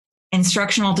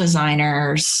instructional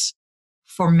designers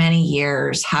for many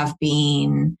years have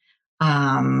been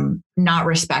not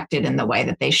respected in the way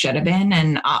that they should have been,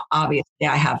 and obviously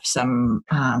I have some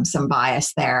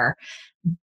bias there.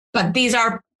 But these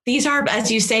are,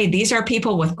 as you say, these are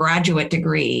people with graduate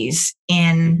degrees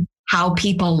in how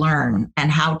people learn and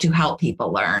how to help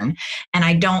people learn. And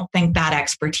I don't think that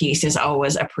expertise is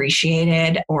always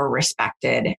appreciated or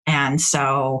respected. And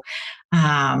so,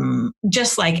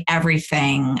 just like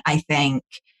everything, I think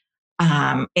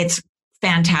it's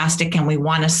fantastic and we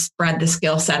want to spread the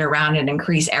skill set around and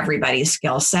increase everybody's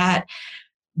skill set.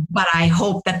 But I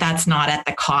hope that that's not at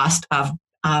the cost of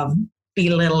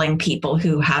belittling people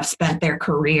who have spent their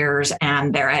careers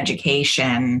and their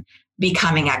education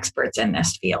becoming experts in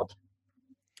this field.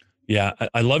 Yeah,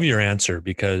 I love your answer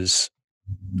because,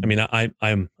 I mean, I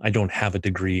don't have a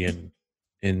degree in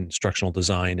instructional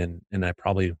design, and I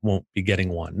probably won't be getting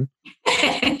one.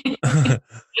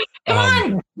 Come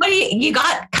on, what do you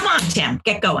got? Come on, Tim,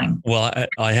 get going. Well,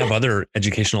 I have other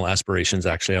educational aspirations.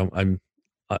 Actually, I'm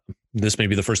this may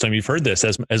be the first time you've heard this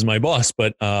as my boss,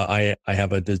 but I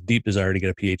have a deep desire to get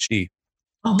a PhD.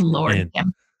 Oh Lord,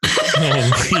 Tim.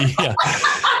 Yeah.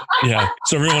 Yeah.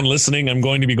 So everyone listening, I'm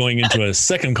going to be going into a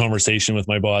second conversation with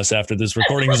my boss after this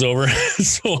recording is over.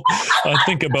 So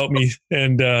think about me,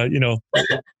 and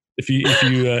if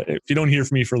you don't hear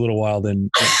from me for a little while,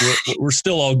 then we're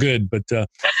still all good. But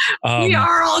we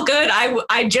are all good.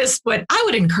 I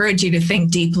would encourage you to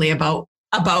think deeply about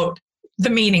the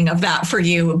meaning of that for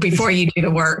you before you do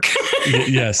the work.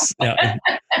 Yes. Yeah.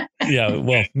 Yeah.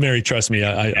 Well, Mary, trust me,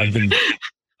 I've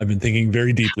been thinking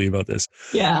very deeply about this.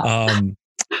 Yeah.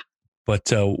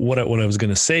 But what I was going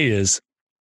to say is,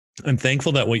 I'm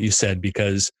thankful that what you said,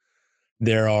 because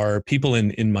there are people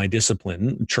in my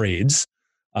discipline, trades,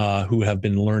 who have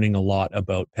been learning a lot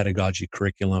about pedagogy,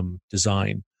 curriculum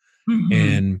design. Mm-hmm.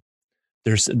 And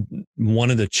there's one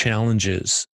of the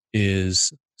challenges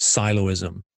is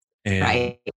siloism. And,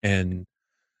 right. And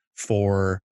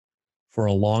for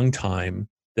a long time,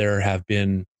 there have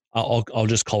been, I'll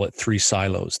just call it three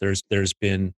silos. There's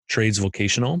been trades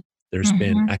vocational, there's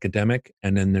been academic,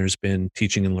 and then there's been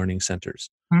teaching and learning centers.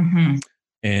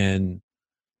 And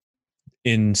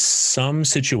in some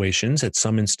situations, at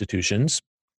some institutions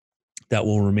that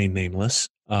will remain nameless,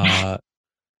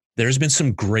 there's been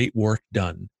some great work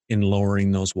done in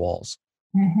lowering those walls.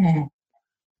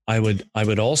 I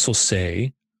would also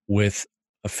say, with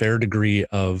a fair degree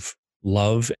of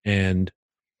love and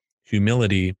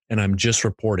humility, and I'm just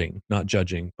reporting, not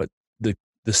judging, but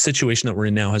the situation that we're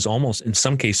in now has almost, in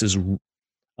some cases,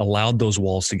 allowed those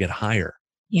walls to get higher.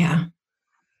 Yeah.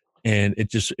 And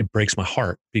it breaks my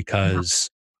heart, because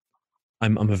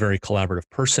I'm a very collaborative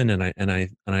person, and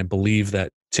I believe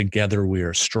that together we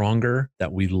are stronger,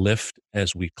 that we lift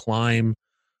as we climb,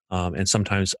 and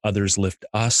sometimes others lift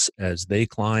us as they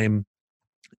climb,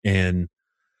 and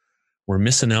we're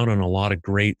missing out on a lot of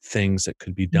great things that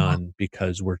could be done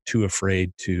because we're too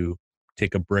afraid to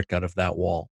take a brick out of that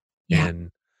wall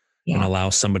and allow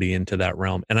somebody into that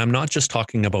realm. And I'm not just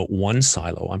talking about one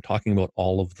silo, I'm talking about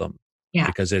all of them. Yeah.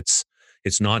 Because it's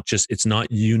not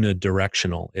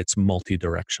unidirectional, it's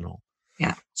multi-directional.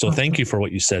 Yeah. So thank you for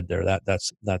what you said there.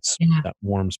 That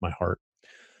warms my heart.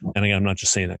 And again, I'm not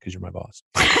just saying that because you're my boss.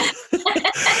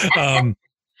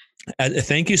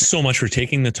 Thank you so much for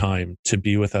taking the time to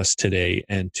be with us today,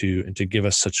 and to give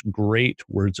us such great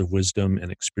words of wisdom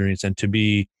and experience, and to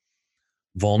be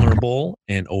vulnerable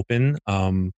and open.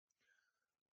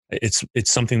 It's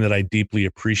something that I deeply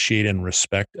appreciate and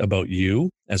respect about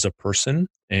you as a person,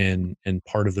 and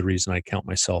part of the reason I count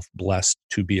myself blessed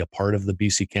to be a part of the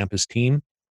BCcampus team.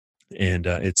 And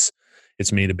it's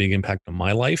made a big impact on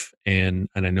my life, and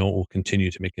I know it will continue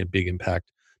to make a big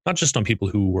impact, not just on people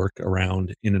who work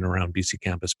in and around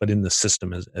BCcampus, but in the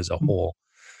system as a whole.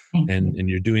 And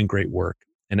you're doing great work.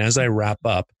 And as I wrap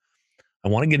up, I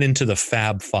want to get into the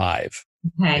Fab Five.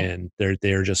 Okay. And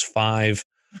they're just 5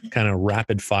 kind of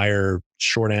rapid fire,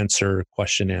 short answer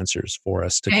question answers for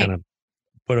us to kind of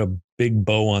put a big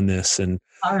bow on this. And,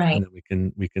 all right. And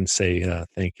then we can say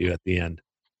thank you at the end.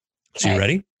 Okay. So you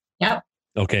ready? Yep.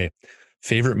 Okay.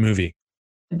 Favorite movie?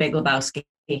 The Big Lebowski.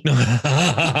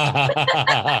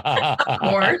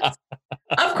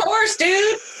 Of course,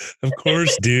 dude. Of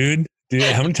course, dude. Dude,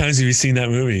 how many times have you seen that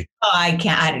movie? Oh, I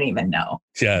don't even know.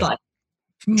 Yeah. But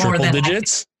more triple than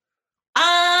digits?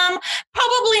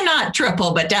 Probably not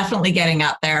triple, but definitely getting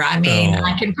up there. I mean,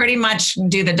 I can pretty much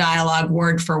do the dialogue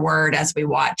word for word as we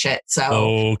watch it.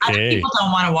 So other people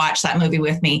don't want to watch that movie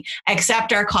with me,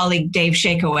 except our colleague Dave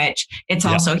Shakowich. It's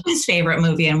also his favorite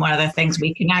movie and one of the things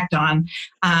we connect on.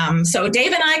 So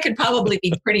Dave and I could probably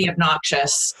be pretty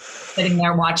obnoxious sitting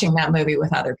there watching that movie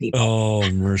with other people.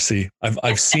 Oh, mercy.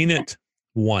 I've seen it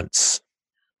once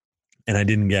and I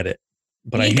didn't get it.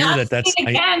 But I hear that's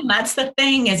again. That's the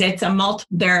thing is it's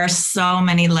there are so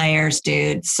many layers,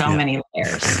 dude. So many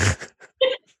layers.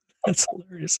 That's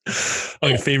hilarious.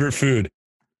 Okay, favorite food?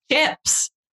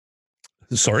 Chips.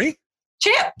 Sorry?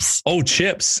 Chips. Oh,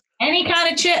 chips. Any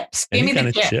kind of chips. Give me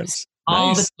the chips.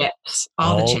 All the chips.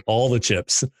 All the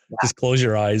chips. Yeah. Just close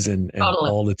your eyes and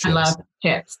totally. All the chips. I love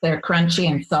chips. They're crunchy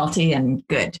and salty and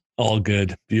good. All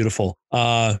good. Beautiful.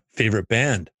 Favorite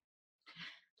band?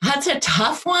 That's a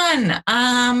tough one.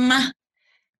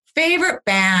 Favorite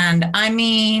band. I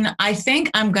mean, I think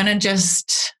I'm going to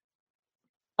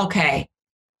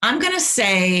I'm going to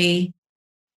say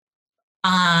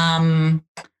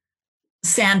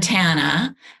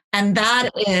Santana. And that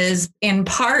is in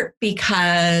part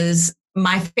because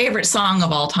my favorite song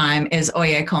of all time is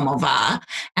Oye Como Va,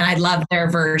 and I love their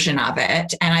version of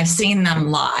it. And I've seen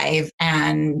them live,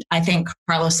 and I think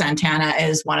Carlos Santana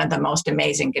is one of the most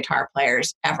amazing guitar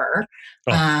players ever.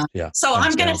 So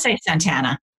I'm going to say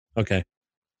Santana. Okay.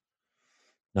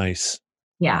 Nice.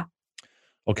 Yeah.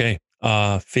 Okay.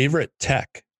 Favorite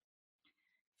tech?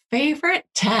 Favorite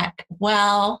tech?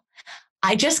 Well,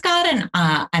 I just got an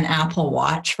Apple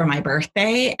Watch for my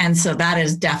birthday, and so that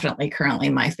is definitely currently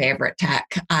my favorite tech.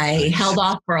 I held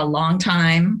off for a long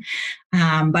time,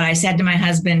 but I said to my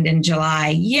husband in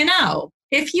July,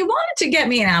 if you wanted to get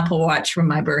me an Apple Watch for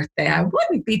my birthday, I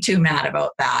wouldn't be too mad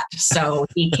about that. So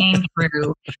he came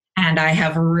through, and I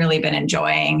have really been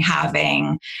enjoying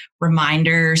having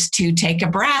reminders to take a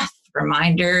breath,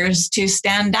 reminders to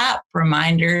stand up,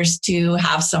 reminders to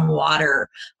have some water,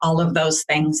 all of those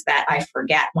things that I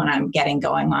forget when I'm getting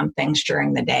going on things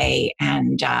during the day.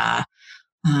 And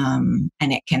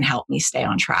it can help me stay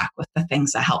on track with the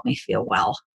things that help me feel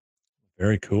well.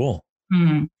 Very cool.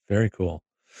 Very cool.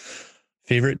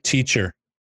 Favorite teacher?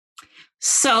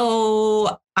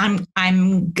 So I'm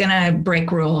gonna break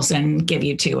rules and give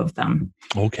you two of them.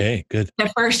 Okay, good.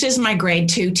 The first is my grade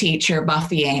 2 teacher,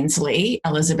 Buffy Ainsley,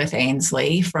 Elizabeth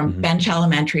Ainsley from Bench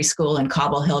Elementary School in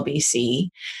Cobble Hill, BC.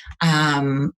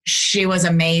 She was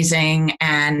amazing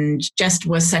and just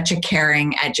was such a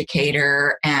caring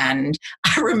educator. And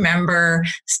I remember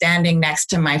standing next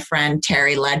to my friend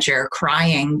Terry Ledger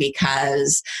crying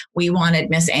because we wanted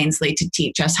Miss Ainsley to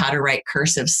teach us how to write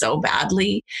cursive so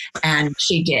badly, and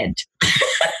she did.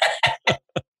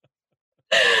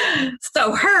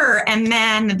 So her, and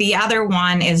then the other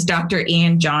one is Dr.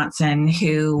 Ian Johnson,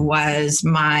 who was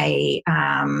he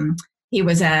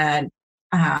was a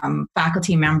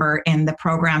faculty member in the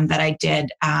program that I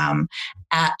did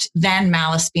at then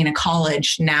Malaspina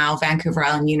College, now Vancouver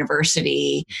Island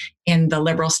University, in the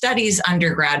Liberal Studies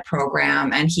undergrad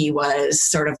program. And he was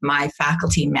sort of my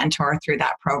faculty mentor through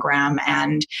that program.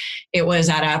 And it was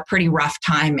at a pretty rough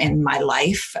time in my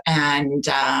life. And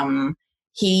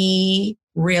he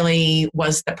really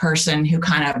was the person who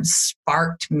kind of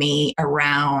sparked me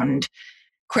around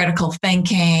critical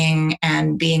thinking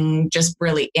and being just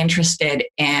really interested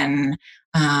in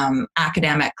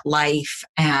academic life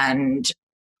and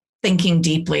thinking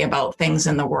deeply about things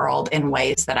in the world in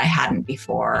ways that I hadn't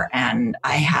before. And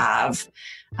I have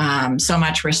so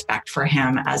much respect for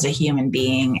him as a human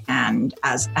being and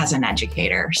as an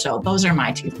educator. So those are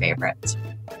my two favorites.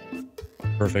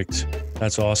 Perfect.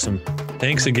 That's awesome.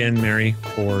 Thanks again, Mary,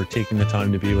 for taking the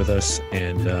time to be with us.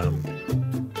 And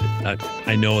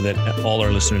I know that all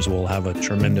our listeners will have a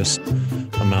tremendous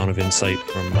amount of insight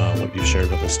from what you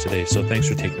shared with us today. So thanks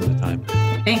for taking the time.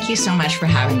 Thank you so much for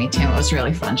having me, Tim. It was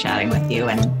really fun chatting with you,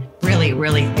 and really,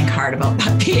 really think hard about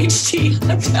that PhD.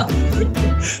 I'm telling you.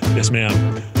 Yes,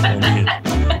 ma'am.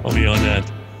 I'll be on that.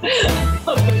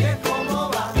 Okay.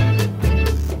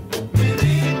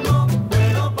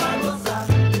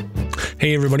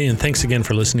 Hey, everybody, and thanks again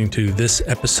for listening to this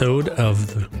episode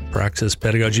of the Praxis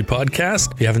Pedagogy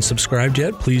Podcast. If you haven't subscribed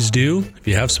yet, please do. If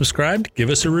you have subscribed, give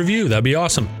us a review. That'd be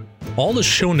awesome. All the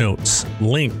show notes,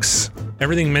 links,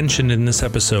 everything mentioned in this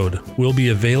episode will be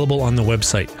available on the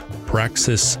website,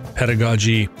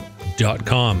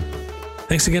 praxispedagogy.com.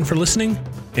 Thanks again for listening.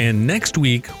 And next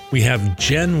week, we have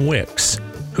Jen Wicks,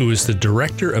 who is the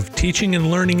Director of Teaching and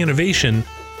Learning Innovation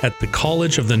at the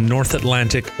College of the North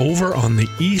Atlantic over on the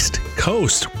East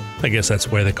Coast. I guess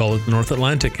that's why they call it the North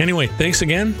Atlantic. Anyway, thanks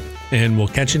again, and we'll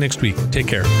catch you next week. Take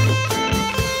care.